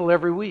hundred people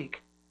every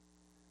week.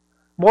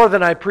 More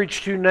than I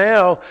preach to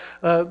now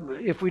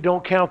if we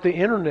don't count the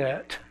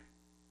internet.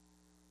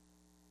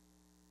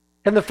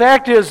 And the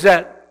fact is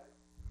that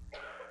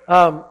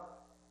as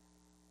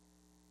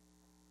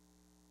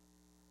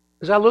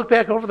I look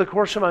back over the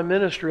course of my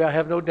ministry, I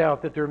have no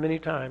doubt that there are many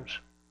times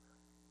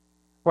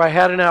where I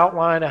had an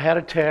outline, I had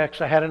a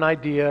text, I had an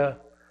idea,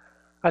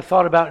 I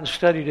thought about and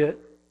studied it,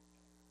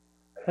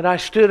 and I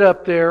stood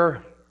up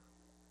there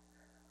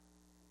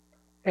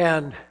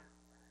and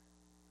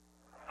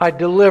I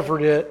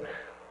delivered it,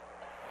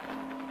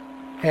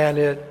 and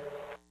it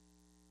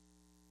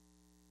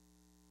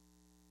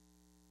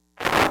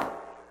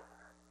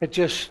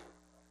just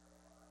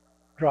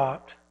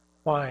dropped.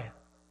 Why?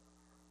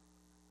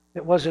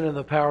 It wasn't in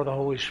the power of the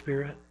Holy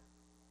Spirit. It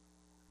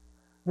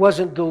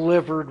wasn't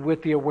delivered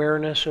with the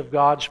awareness of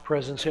God's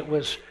presence. It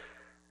was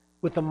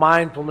with the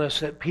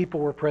mindfulness that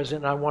people were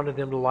present and I wanted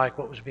them to like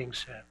what was being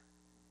said.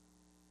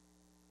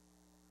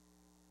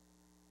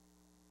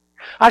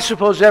 I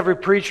suppose every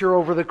preacher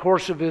over the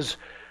course of his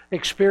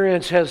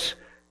experience has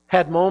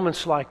had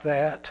moments like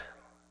that.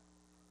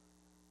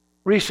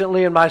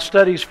 Recently in my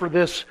studies for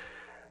this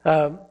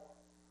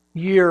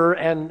year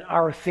and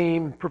our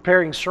theme,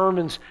 preparing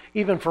sermons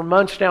even for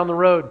months down the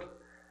road,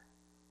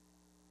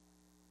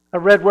 I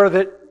read where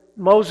that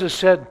Moses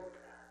said,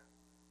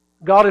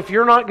 God, if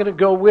you're not going to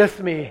go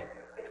with me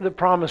to the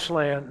promised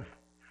land,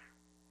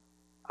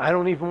 I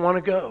don't even want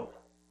to go.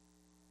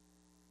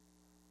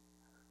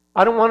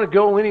 I don't want to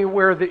go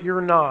anywhere that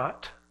you're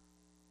not.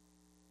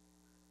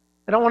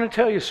 And I want to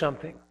tell you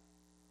something.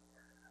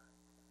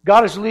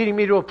 God is leading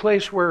me to a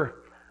place where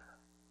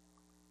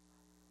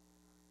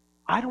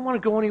I don't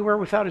want to go anywhere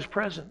without His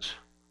presence.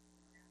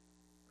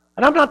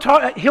 And I'm not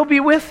talking, He'll be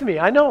with me,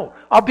 I know.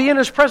 I'll be in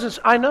His presence,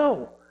 I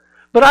know.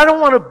 But I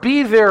don't want to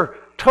be there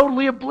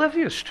totally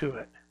oblivious to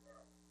it.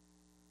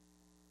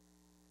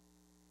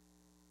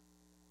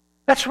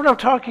 That's what I'm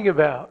talking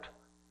about.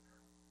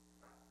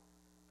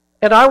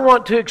 And I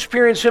want to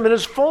experience Him in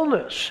His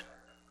fullness.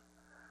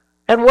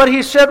 And what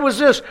He said was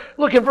this.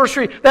 Look in verse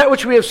 3. That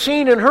which we have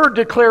seen and heard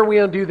declare we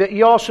unto you, that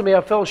ye also may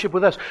have fellowship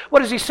with us.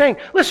 What is He saying?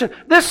 Listen,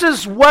 this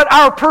is what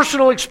our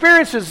personal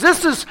experience is.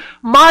 This is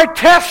my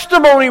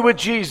testimony with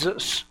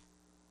Jesus.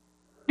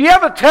 Do you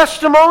have a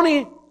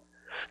testimony?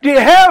 Do you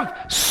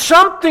have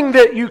something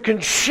that you can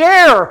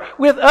share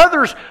with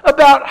others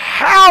about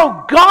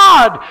how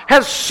God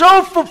has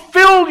so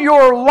fulfilled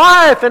your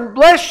life and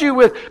blessed you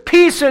with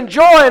peace and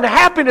joy and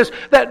happiness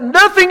that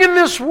nothing in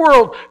this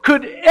world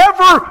could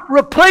ever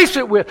replace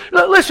it with?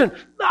 Listen,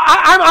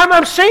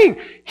 I'm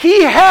saying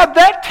he had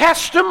that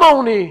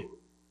testimony.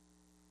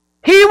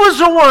 He was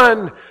the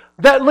one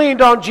that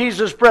leaned on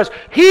Jesus' breast.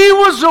 He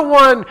was the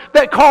one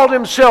that called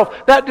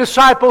himself that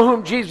disciple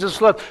whom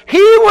Jesus loved. He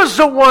was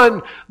the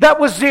one that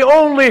was the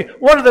only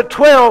one of the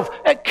 12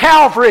 at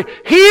Calvary.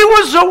 He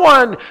was the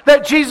one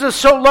that Jesus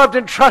so loved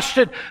and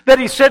trusted that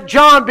He said,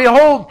 John,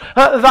 behold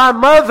thy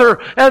mother,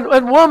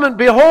 and woman,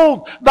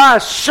 behold thy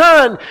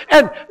son.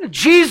 And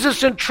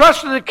Jesus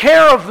entrusted the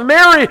care of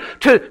Mary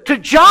to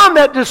John,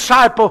 that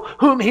disciple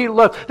whom He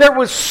loved. There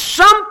was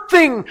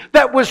something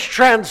that was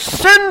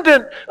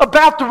transcendent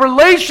about the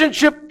relationship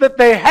that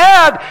they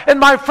had. And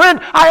my friend,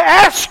 I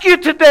ask you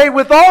today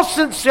with all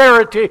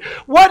sincerity,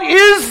 what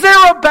is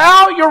there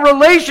about your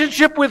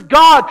relationship with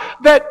God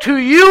that to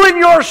you in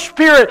your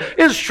spirit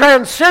is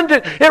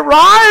transcendent? It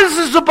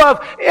rises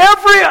above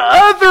every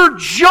other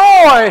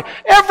joy,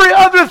 every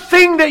other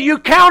thing that you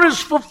count as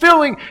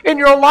fulfilling in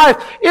your life.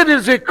 It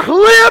is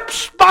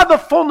eclipsed by the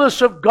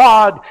fullness of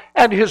God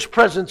and His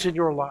presence in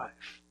your life.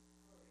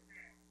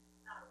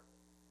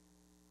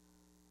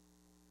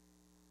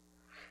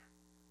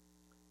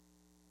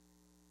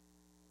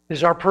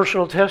 Is our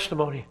personal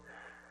testimony.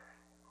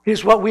 It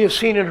is what we have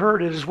seen and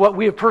heard. It is what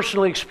we have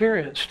personally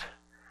experienced.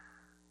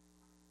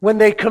 When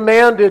they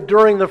commanded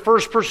during the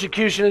first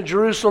persecution in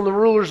Jerusalem, the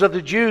rulers of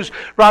the Jews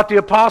brought the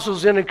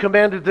apostles in and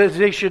commanded that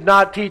they should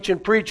not teach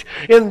and preach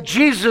in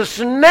Jesus'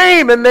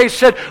 name. And they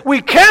said, we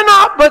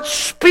cannot but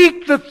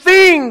speak the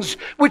things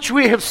which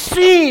we have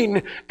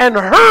seen and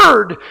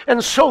heard.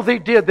 And so they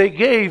did. They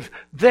gave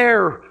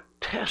their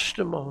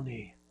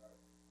testimony.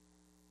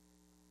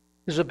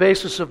 It is the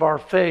basis of our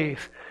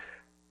faith,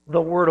 the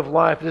word of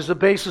life. It is the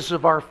basis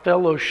of our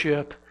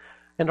fellowship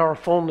and our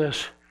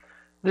fullness.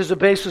 It is the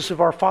basis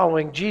of our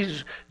following.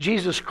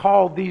 Jesus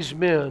called these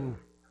men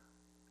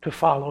to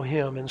follow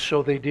Him, and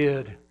so they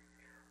did.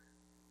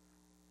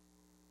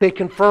 They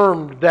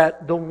confirmed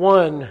that the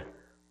one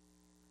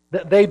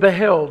that they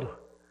beheld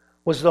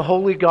was the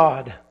holy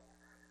God,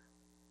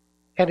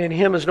 and in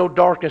Him is no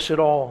darkness at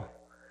all.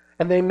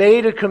 And they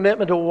made a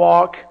commitment to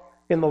walk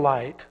in the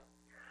light.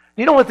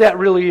 You know what that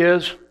really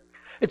is?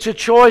 It's a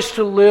choice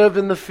to live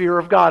in the fear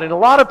of God. And a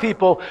lot of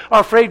people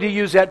are afraid to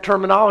use that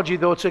terminology,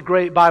 though it's a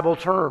great Bible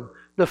term.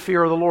 The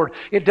fear of the Lord.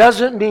 It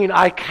doesn't mean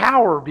I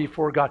cower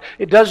before God.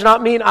 It does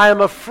not mean I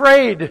am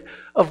afraid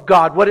of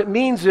God. What it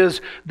means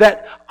is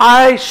that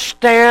I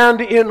stand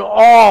in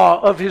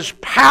awe of His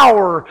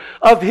power,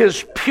 of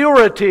His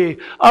purity,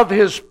 of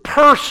His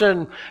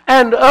person,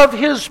 and of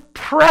His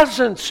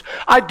presence.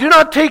 I do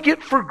not take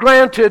it for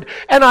granted,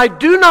 and I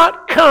do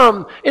not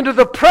come into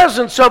the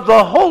presence of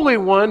the Holy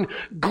One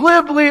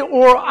glibly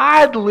or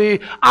idly.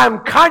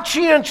 I'm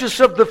conscientious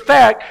of the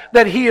fact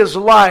that He is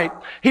light.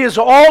 He is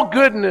all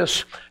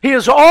goodness. He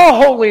is all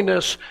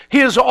holiness. He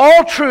is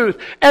all truth.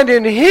 And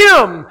in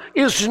Him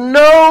is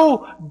no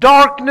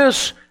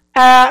darkness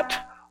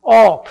at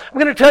all. I'm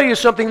going to tell you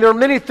something. There are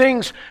many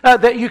things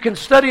that you can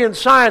study in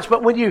science,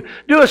 but when you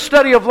do a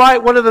study of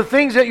light, one of the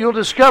things that you'll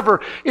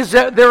discover is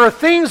that there are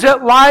things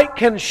that light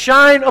can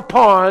shine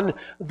upon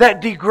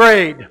that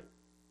degrade.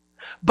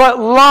 But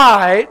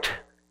light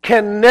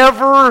can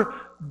never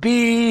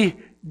be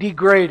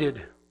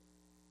degraded.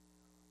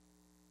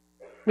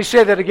 Let me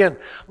say that again.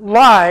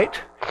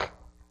 Light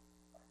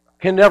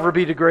can never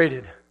be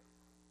degraded.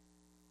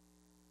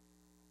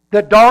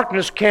 The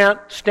darkness can't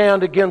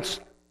stand against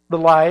the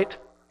light.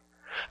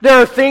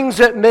 There are things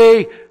that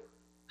may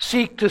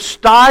seek to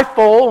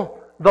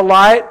stifle the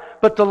light,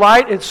 but the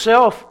light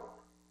itself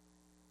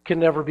can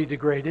never be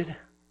degraded.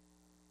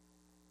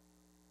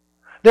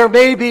 There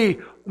may be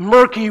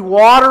murky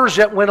waters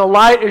that when a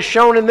light is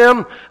shown in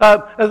them,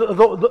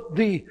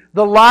 the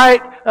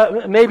light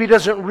maybe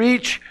doesn't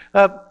reach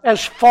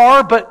as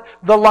far, but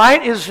the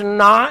light is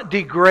not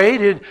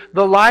degraded.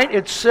 The light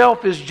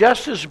itself is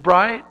just as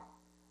bright.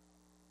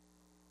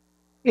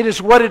 It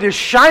is what it is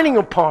shining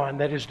upon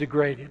that is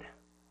degraded.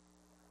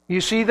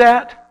 You see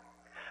that?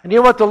 And you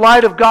know what? The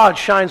light of God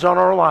shines on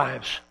our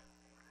lives.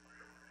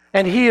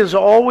 And He is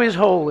always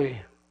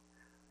holy.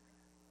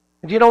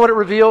 And do you know what it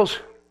reveals?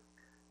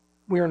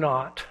 We are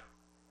not.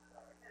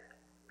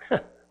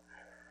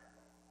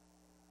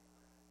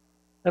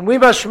 And we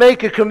must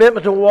make a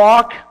commitment to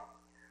walk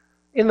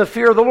in the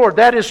fear of the Lord.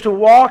 That is to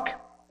walk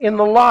in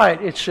the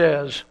light, it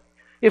says.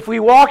 If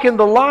we walk in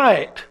the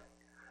light,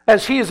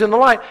 as He is in the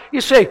light,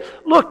 you say,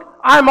 look,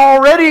 I'm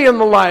already in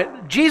the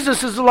light.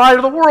 Jesus is the light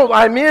of the world.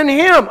 I'm in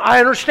Him. I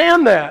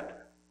understand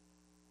that.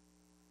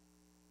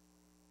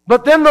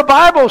 But then the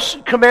Bible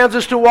commands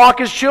us to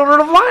walk as children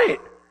of light.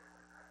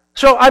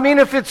 So, I mean,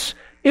 if it's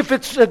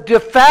a de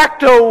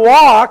facto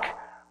walk,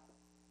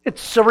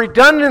 it's a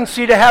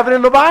redundancy to have it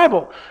in the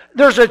Bible.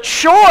 There's a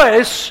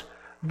choice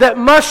that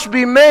must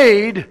be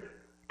made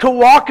to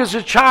walk as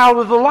a child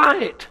of the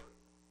light.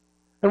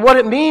 And what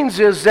it means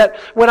is that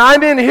when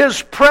I'm in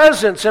His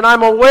presence and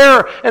I'm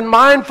aware and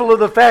mindful of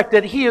the fact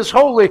that He is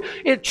holy,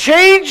 it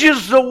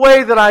changes the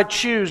way that I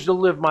choose to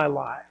live my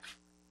life.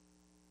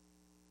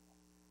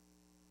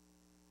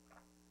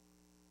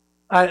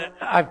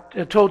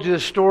 I've told you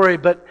this story,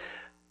 but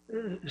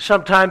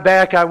some time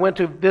back I went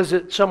to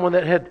visit someone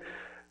that had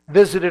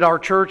visited our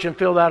church and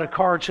filled out a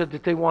card, said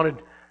that they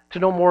wanted to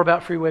know more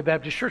about Freeway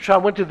Baptist Church. So I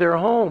went to their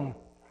home.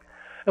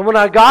 And when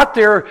I got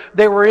there,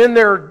 they were in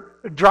their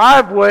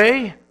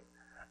driveway,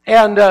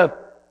 and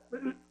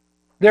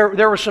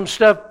there was some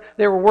stuff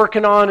they were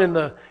working on in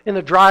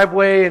the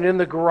driveway and in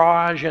the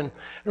garage. And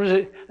there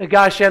was a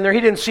guy standing there.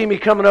 He didn't see me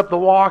coming up the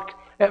walk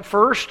at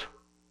first.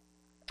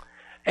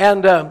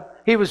 And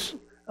he was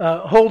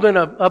holding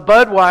a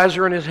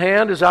Budweiser in his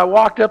hand as I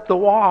walked up the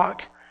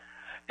walk.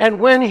 And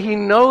when he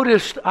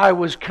noticed I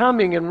was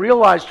coming and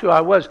realized who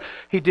I was,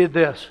 he did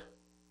this.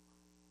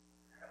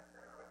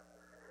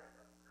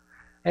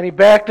 And he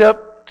backed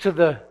up to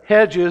the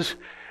hedges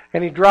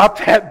and he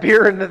dropped that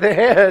beer into the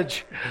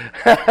hedge.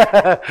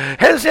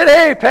 And said,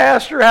 "Hey,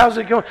 Pastor, how's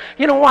it going?"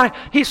 You know why?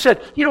 He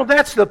said,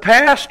 "That's the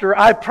pastor.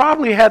 I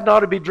probably had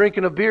not to be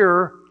drinking a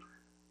beer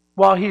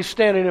while he's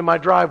standing in my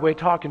driveway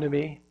talking to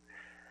me.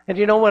 And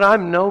you know what?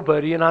 I'm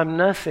nobody and I'm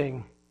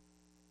nothing.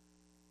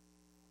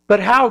 But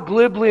how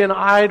glibly and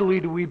idly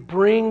do we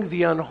bring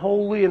the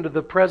unholy into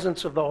the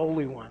presence of the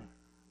Holy One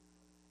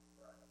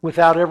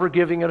without ever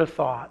giving it a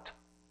thought?"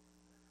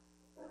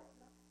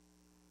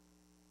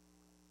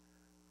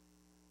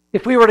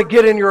 If we were to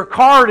get in your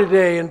car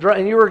today and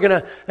you were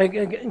going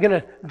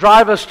to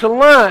drive us to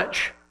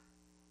lunch,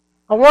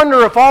 I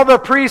wonder if all the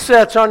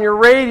presets on your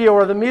radio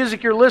or the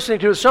music you're listening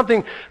to is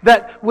something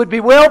that would be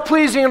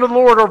well-pleasing to the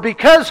Lord, or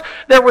because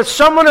there was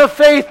someone of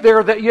faith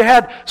there that you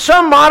had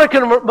some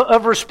modicum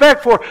of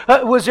respect for,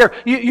 was there,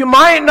 you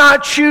might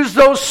not choose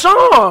those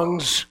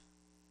songs.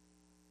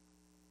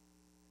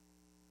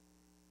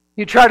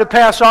 You try to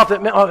pass off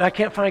that, I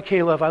can't find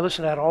K-Love. I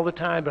listen to that all the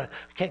time, but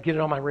I can't get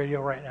it on my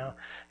radio right now.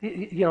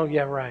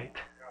 Yeah, right.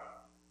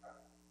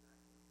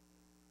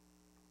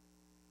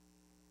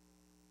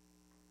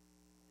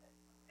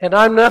 And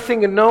I'm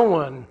nothing and no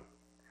one.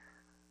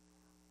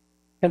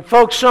 And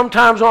folks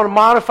sometimes want to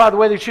modify the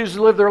way they choose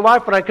to live their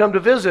life when I come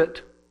to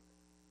visit.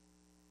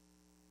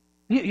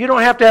 You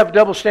don't have to have a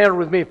double standard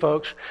with me,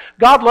 folks.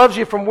 God loves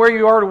you from where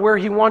you are to where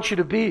He wants you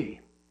to be.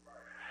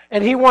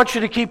 And He wants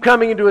you to keep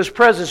coming into His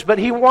presence. But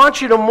He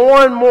wants you to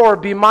more and more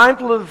be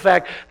mindful of the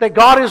fact that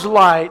God is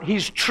light,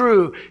 He's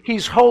true,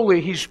 He's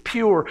holy, He's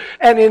pure.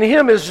 And in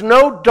Him is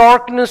no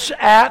darkness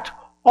at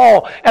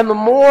all. And the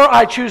more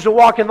I choose to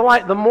walk in the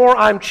light, the more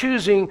I'm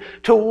choosing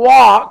to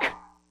walk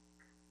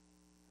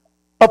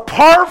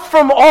apart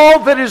from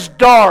all that is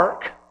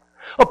dark,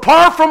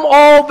 apart from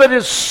all that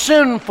is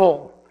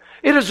sinful.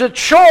 It is a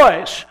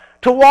choice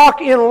to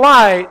walk in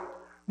light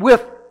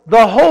with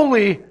the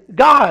holy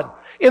God,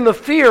 in the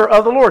fear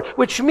of the Lord,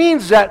 which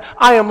means that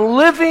I am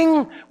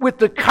living with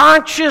the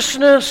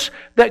consciousness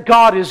that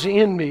God is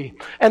in me,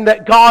 and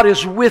that God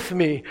is with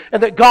me,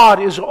 and that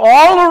God is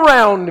all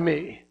around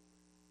me.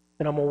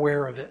 And I'm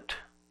aware of it.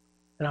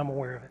 And I'm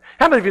aware of it.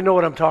 How many of you know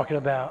what I'm talking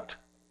about?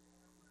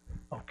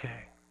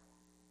 Okay.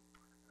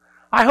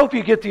 I hope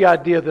you get the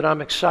idea that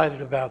I'm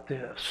excited about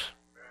this.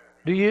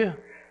 Do you?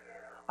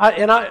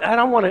 I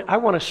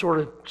want to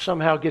sort of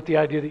somehow get the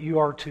idea that you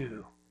are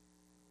too.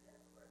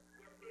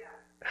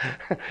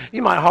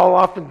 You might haul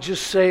off and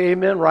just say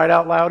amen right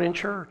out loud in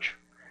church.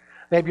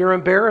 Maybe you're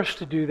embarrassed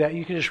to do that.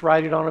 You can just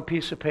write it on a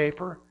piece of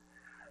paper,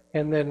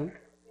 and then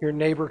your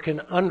neighbor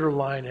can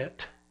underline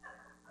it.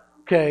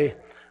 Okay.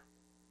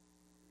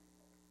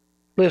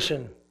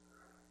 Listen.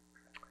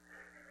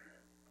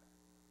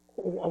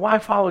 Why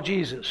follow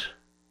Jesus?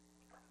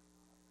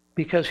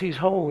 Because He's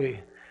holy.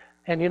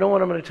 And you know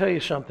what? I'm going to tell you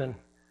something.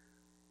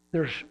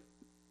 There's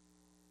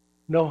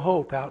no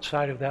hope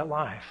outside of that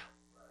life.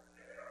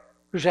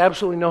 There's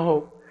absolutely no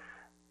hope.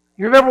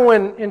 You remember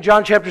when in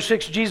John chapter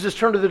 6, Jesus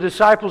turned to the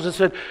disciples and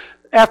said,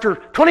 after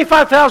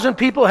 25,000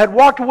 people had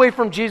walked away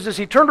from Jesus,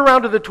 He turned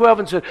around to the 12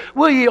 and said,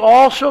 will ye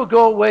also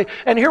go away?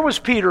 And here was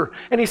Peter,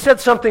 and he said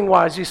something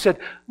wise. He said,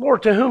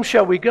 Lord, to whom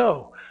shall we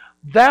go?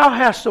 Thou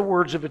hast the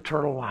words of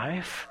eternal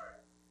life.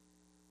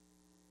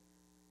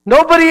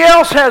 Nobody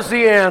else has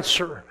the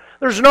answer.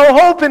 There's no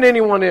hope in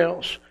anyone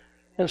else.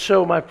 And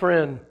so, my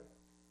friend,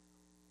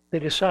 they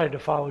decided to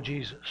follow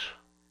Jesus.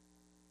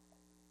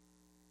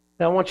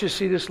 Now, I want you to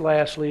see this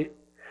lastly.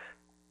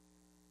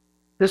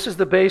 This is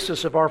the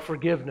basis of our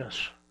forgiveness.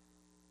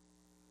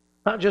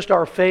 Not just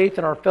our faith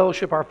and our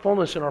fellowship, our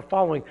fullness and our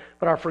following,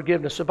 but our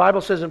forgiveness. The Bible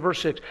says in verse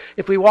 6,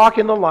 if we walk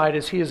in the light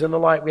as He is in the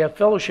light, we have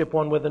fellowship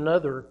one with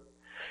another.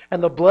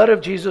 And the blood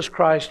of Jesus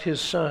Christ, His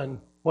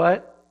Son,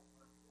 what?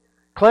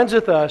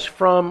 Cleanseth us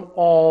from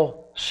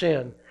all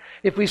sin.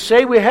 If we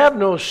say we have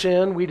no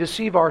sin, we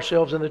deceive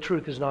ourselves and the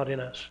truth is not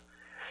in us.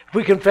 If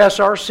we confess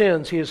our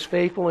sins, He is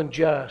faithful and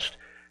just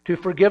to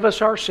forgive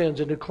us our sins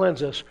and to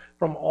cleanse us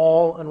from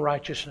all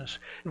unrighteousness.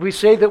 If we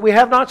say that we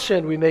have not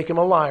sinned, we make Him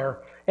a liar,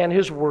 and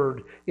His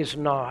word is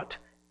not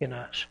in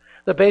us.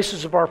 The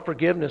basis of our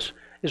forgiveness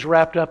is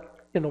wrapped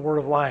up in the word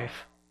of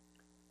life.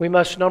 We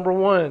must, number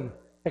one,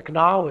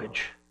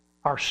 acknowledge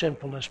our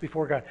sinfulness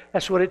before God.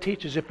 That's what it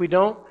teaches. If we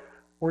don't,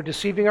 we're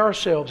deceiving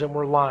ourselves and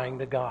we're lying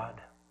to God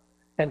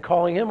and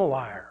calling Him a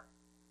liar.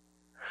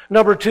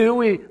 Number two,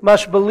 we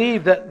must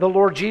believe that the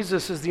Lord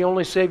Jesus is the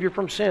only Savior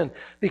from sin,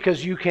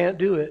 because you can't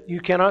do it.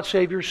 You cannot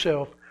save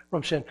yourself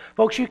from sin.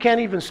 Folks, you can't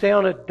even stay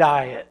on a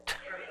diet.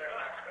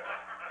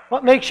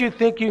 What makes you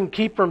think you can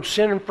keep from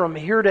sinning from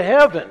here to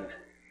heaven?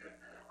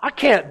 I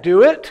can't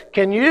do it.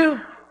 Can you?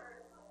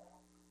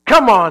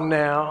 Come on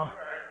now.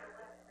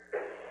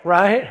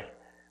 Right?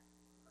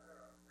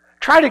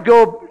 Try to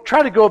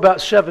go about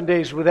 7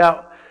 days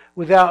without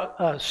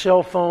a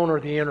cell phone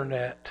or the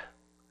internet.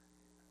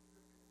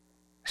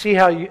 See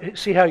how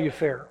you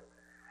fare.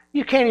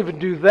 You can't even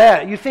do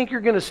that. You think you're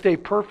going to stay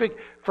perfect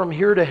from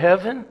here to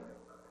heaven?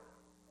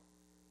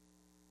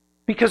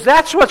 Because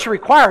that's what's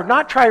required.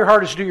 Not try your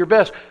hardest to do your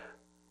best.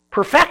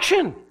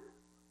 Perfection.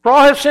 For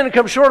all have sinned and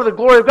come short of the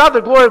glory of God.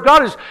 The glory of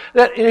God is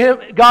that in Him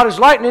God is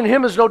light, and in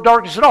Him is no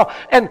darkness at all.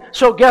 And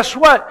so guess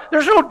what?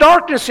 There's no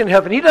darkness in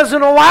heaven. He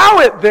doesn't allow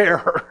it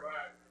there.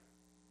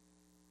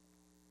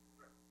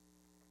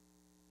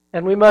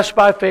 And we must,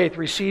 by faith,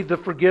 receive the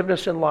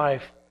forgiveness and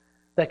life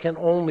that can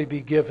only be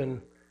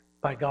given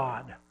by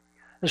God.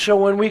 And so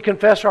when we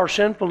confess our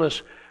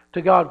sinfulness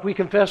to God, if we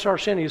confess our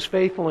sin, He is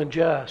faithful and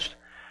just.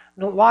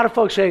 And a lot of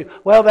folks say,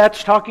 well,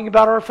 that's talking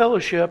about our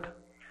fellowship.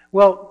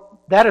 Well,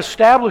 that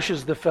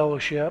establishes the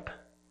fellowship.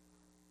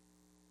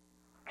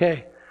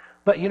 Okay.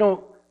 But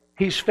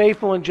He's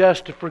faithful and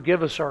just to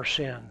forgive us our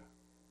sin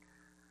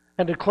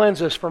and to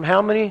cleanse us from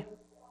how many?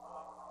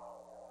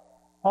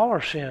 All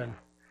our sin.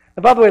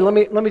 And by the way,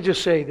 let me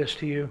just say this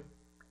to you.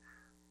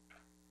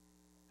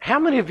 How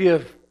many of you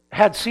have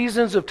had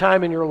seasons of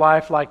time in your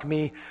life like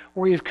me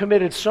where you've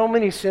committed so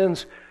many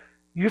sins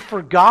you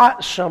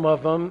forgot some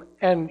of them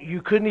and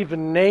you couldn't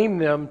even name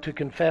them to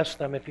confess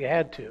them if you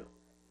had to?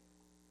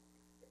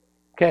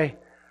 Okay?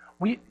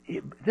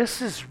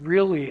 This is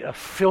really a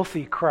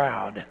filthy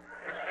crowd.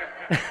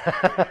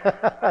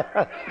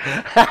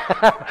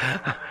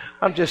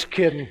 I'm just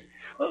kidding.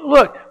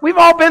 Look, we've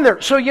all been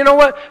there. So you know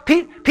what?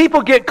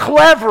 People get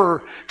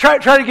clever, try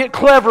to get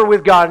clever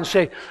with God and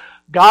say,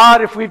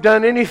 God, if we've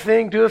done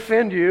anything to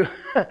offend you.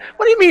 What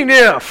do you mean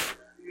if?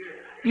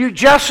 You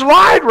just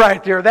lied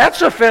right there.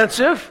 That's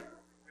offensive.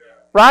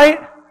 Right?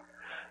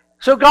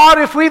 So God,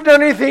 if we've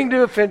done anything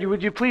to offend you,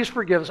 would you please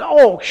forgive us?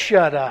 Oh,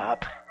 shut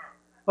up.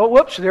 Oh,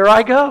 whoops, there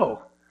I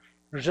go.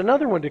 There's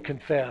another one to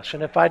confess.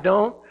 And if I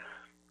don't,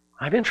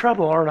 I'm in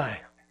trouble, aren't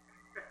I?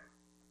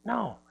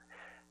 No.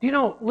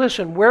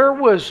 Listen, where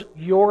was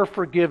your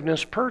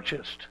forgiveness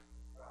purchased?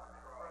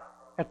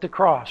 At the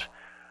cross.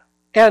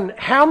 And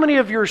how many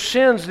of your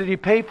sins did He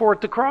pay for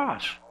at the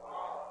cross?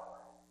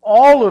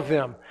 All of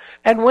them.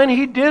 And when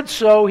He did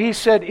so, He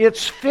said,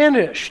 it's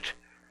finished.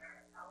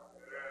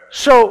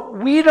 So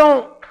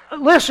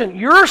listen,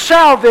 your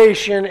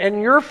salvation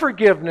and your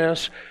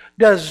forgiveness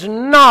does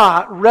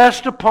not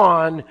rest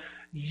upon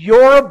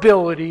your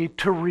ability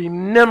to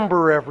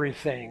remember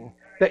everything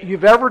that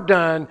you've ever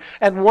done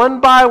and one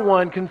by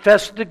one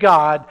confess it to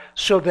God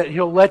so that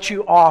He'll let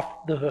you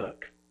off the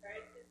hook.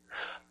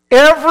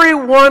 Every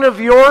one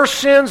of your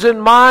sins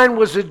and mine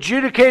was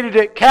adjudicated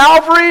at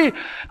Calvary.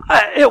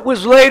 It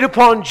was laid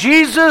upon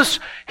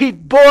Jesus. He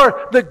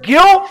bore the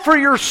guilt for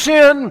your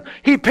sin.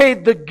 He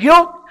paid the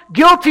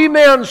guilty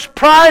man's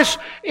price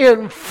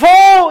in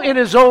full in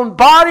His own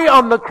body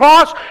on the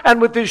cross and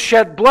with His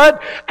shed blood.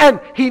 And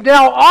He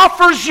now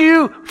offers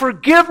you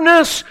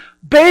forgiveness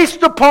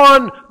based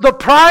upon the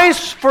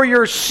price for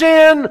your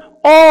sin,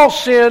 all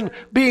sin,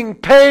 being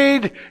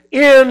paid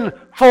in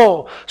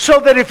full. So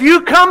that if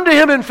you come to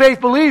Him in faith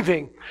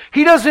believing,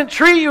 He doesn't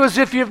treat you as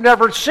if you've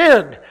never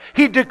sinned.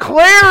 He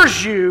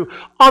declares you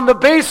on the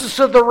basis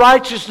of the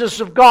righteousness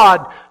of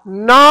God,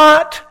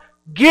 not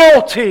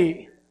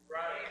guilty.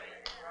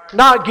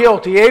 Not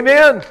guilty.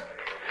 Amen?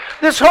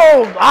 This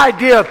whole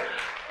idea of,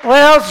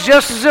 well, it's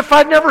just as if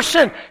I'd never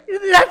sinned.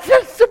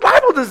 The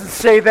Bible doesn't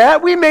say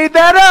that. We made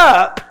that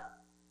up.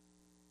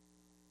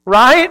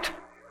 Right?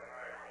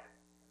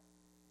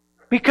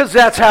 Because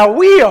that's how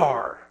we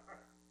are.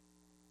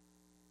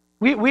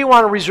 We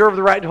want to reserve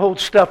the right to hold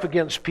stuff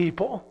against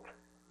people.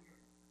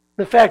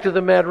 The fact of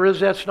the matter is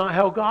that's not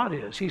how God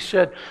is. He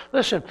said,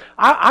 listen,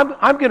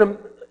 I'm going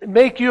to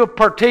make you a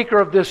partaker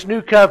of this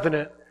new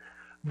covenant.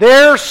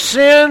 Their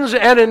sins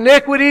and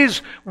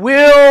iniquities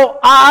will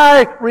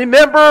I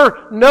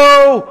remember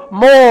no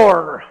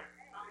more.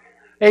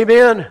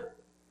 Amen.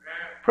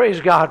 Praise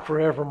God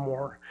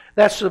forevermore.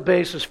 That's the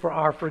basis for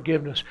our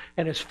forgiveness.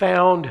 And it's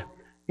found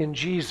in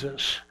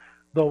Jesus,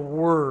 the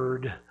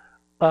Word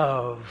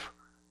of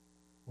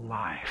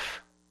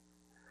life.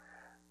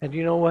 And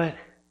you know what?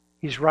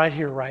 He's right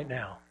here right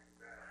now.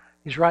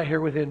 He's right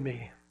here within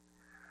me.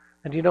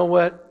 And you know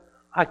what?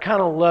 I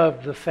kind of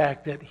love the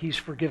fact that He's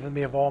forgiven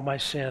me of all my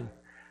sin.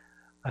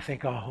 I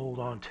think I'll hold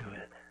on to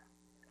it.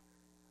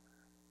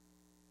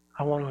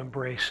 I want to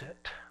embrace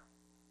it.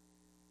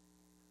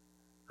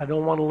 I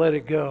don't want to let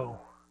it go.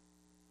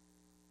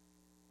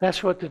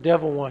 That's what the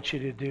devil wants you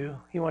to do.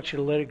 He wants you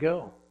to let it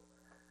go.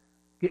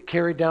 Get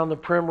carried down the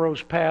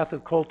primrose path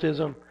of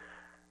cultism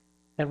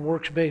and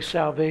works-based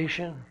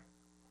salvation.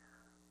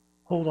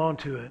 Hold on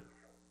to it.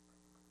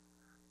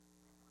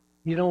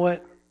 You know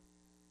what?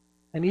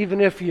 And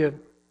even if you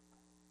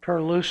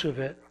turn loose of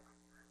it,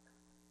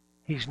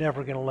 He's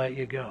never going to let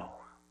you go.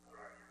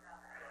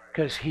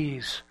 Because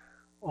He's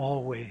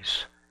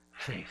always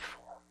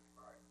faithful.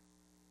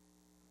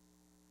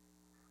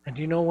 And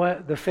you know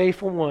what? The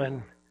faithful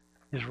one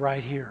is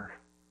right here.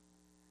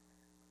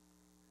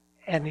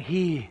 And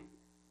He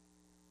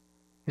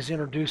is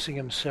introducing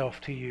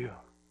Himself to you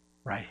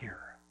right here.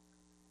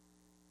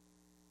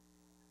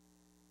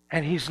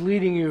 And He's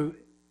leading you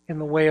in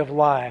the way of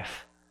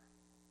life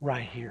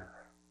right here.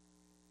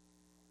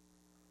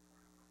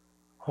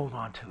 Hold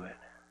on to it.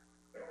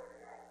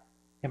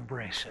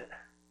 Embrace it.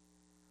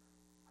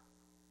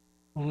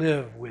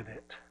 Live with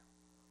it.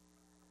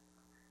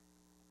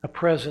 A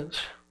presence,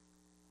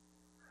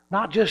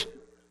 not just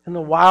in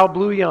the wild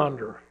blue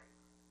yonder,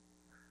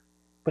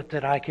 but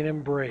that I can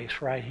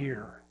embrace right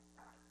here,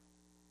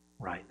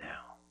 right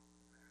now.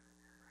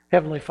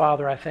 Heavenly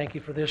Father, I thank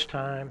You for this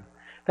time.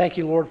 Thank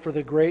You, Lord, for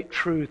the great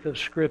truth of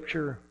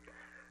Scripture.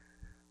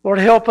 Lord,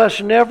 help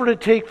us never to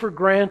take for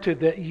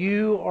granted that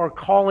You are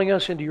calling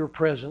us into Your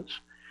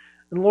presence.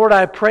 And Lord,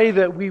 I pray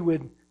that we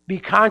would be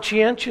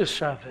conscientious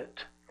of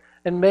it.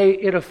 And may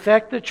it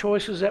affect the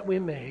choices that we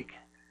make.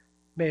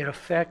 May it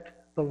affect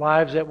the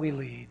lives that we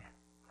lead.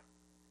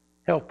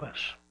 Help us.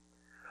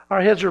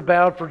 Our heads are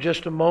bowed for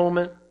just a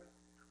moment.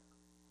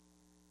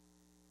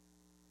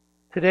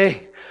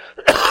 Today,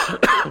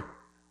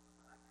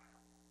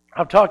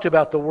 I've talked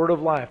about the Word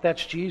of life.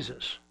 That's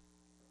Jesus.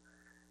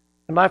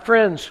 And my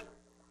friends,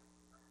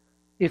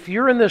 if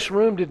you're in this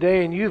room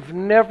today and you've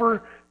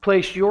never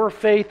placed your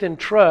faith and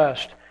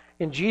trust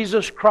in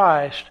Jesus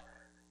Christ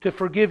to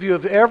forgive you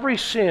of every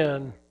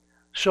sin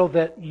so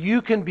that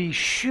you can be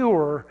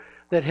sure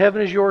that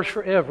heaven is yours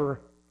forever,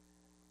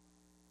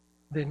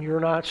 then you're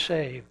not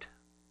saved.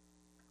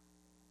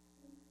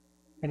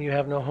 And you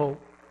have no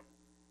hope.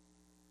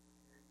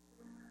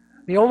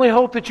 The only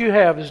hope that you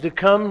have is to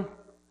come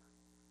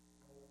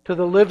to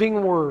the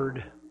living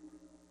Word,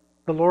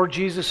 the Lord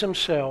Jesus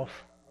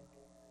Himself,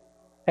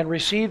 and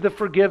receive the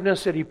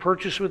forgiveness that He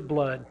purchased with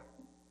blood.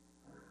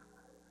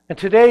 And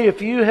today,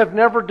 if you have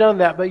never done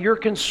that, but you're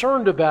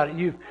concerned about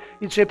it,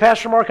 you'd say,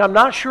 Pastor Mark, I'm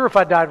not sure if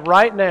I died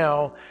right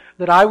now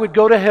that I would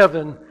go to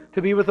heaven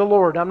to be with the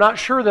Lord. I'm not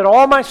sure that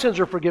all my sins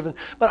are forgiven,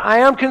 but I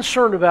am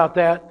concerned about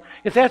that.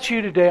 If that's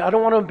you today, I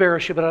don't want to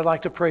embarrass you, but I'd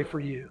like to pray for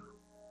you.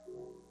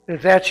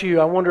 If that's you,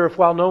 I wonder if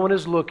while no one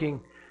is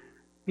looking,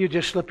 you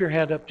just slip your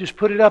hand up. Just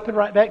put it up and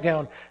right back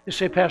down. Just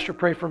say, Pastor,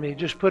 pray for me.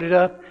 Just put it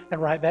up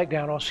and right back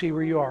down. I'll see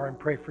where you are and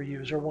pray for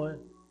you. Is there one?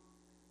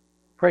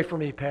 Pray for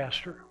me,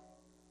 Pastor.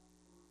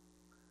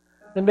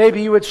 Then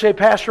maybe you would say,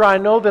 Pastor, I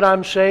know that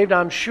I'm saved.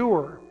 I'm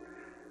sure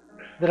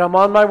that I'm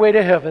on my way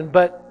to heaven,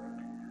 but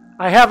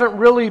I haven't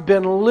really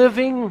been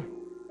living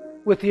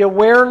with the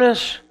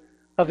awareness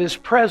of His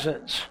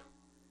presence.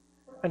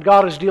 And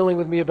God is dealing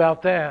with me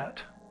about that.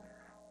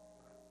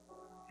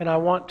 And I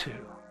want to.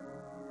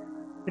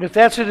 And if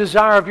that's a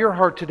desire of your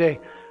heart today,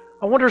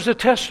 I wonder as a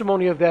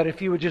testimony of that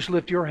if you would just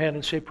lift your hand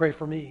and say, pray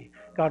for me.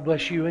 God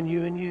bless you and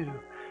you and you.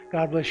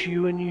 God bless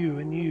you and you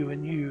and you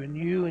and you and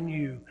you and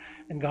you.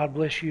 And God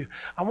bless you.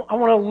 I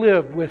want to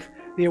live with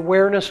the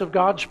awareness of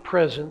God's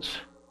presence.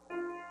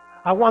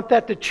 I want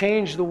that to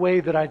change the way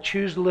that I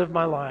choose to live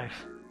my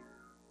life.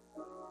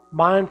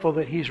 Mindful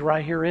that He's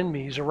right here in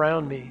me. He's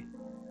around me.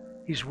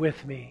 He's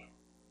with me.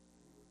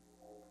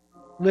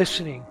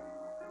 Listening,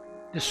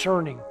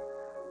 discerning,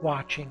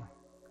 watching.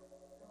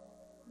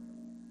 I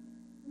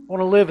want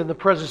to live in the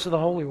presence of the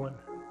Holy One.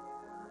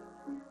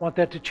 I want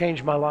that to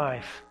change my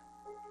life.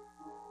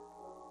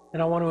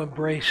 And I want to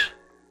embrace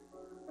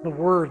the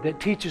Word that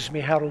teaches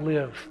me how to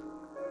live.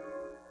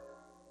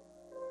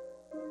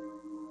 I'm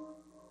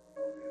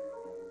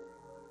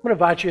going to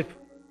invite you, if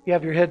you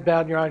have your head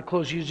bowed and your eyes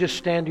closed, you just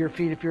stand to your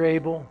feet if you're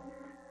able.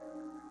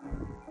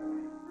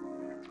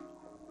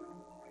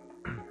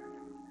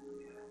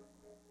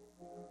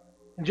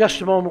 In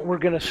just a moment, we're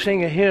going to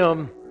sing a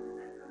hymn.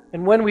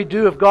 And when we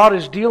do, if God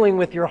is dealing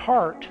with your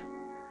heart,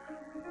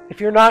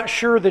 if you're not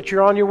sure that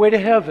you're on your way to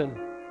heaven,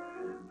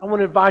 I want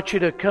to invite you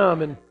to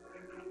come and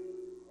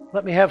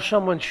let me have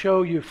someone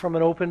show you from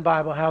an open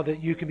Bible how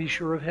that you can be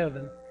sure of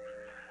heaven.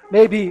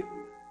 Maybe,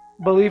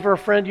 believer or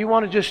friend, you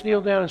want to just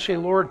kneel down and say,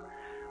 Lord,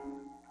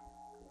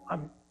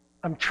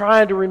 I'm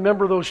trying to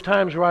remember those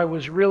times where I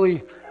was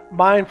really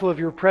mindful of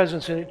your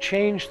presence and it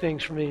changed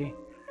things for me.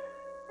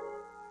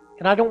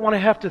 And I don't want to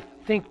have to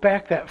think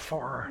back that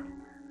far.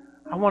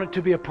 I want it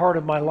to be a part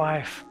of my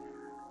life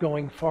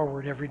going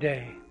forward every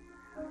day.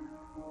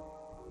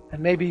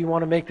 And maybe you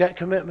want to make that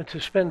commitment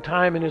to spend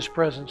time in His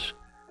presence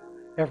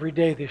every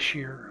day this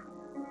year.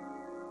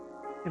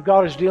 If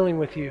God is dealing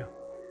with you,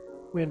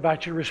 we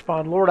invite you to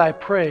respond. Lord, I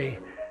pray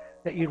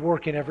that you'd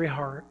work in every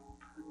heart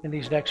in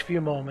these next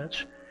few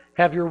moments.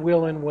 Have your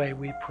will and way,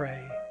 we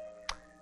pray.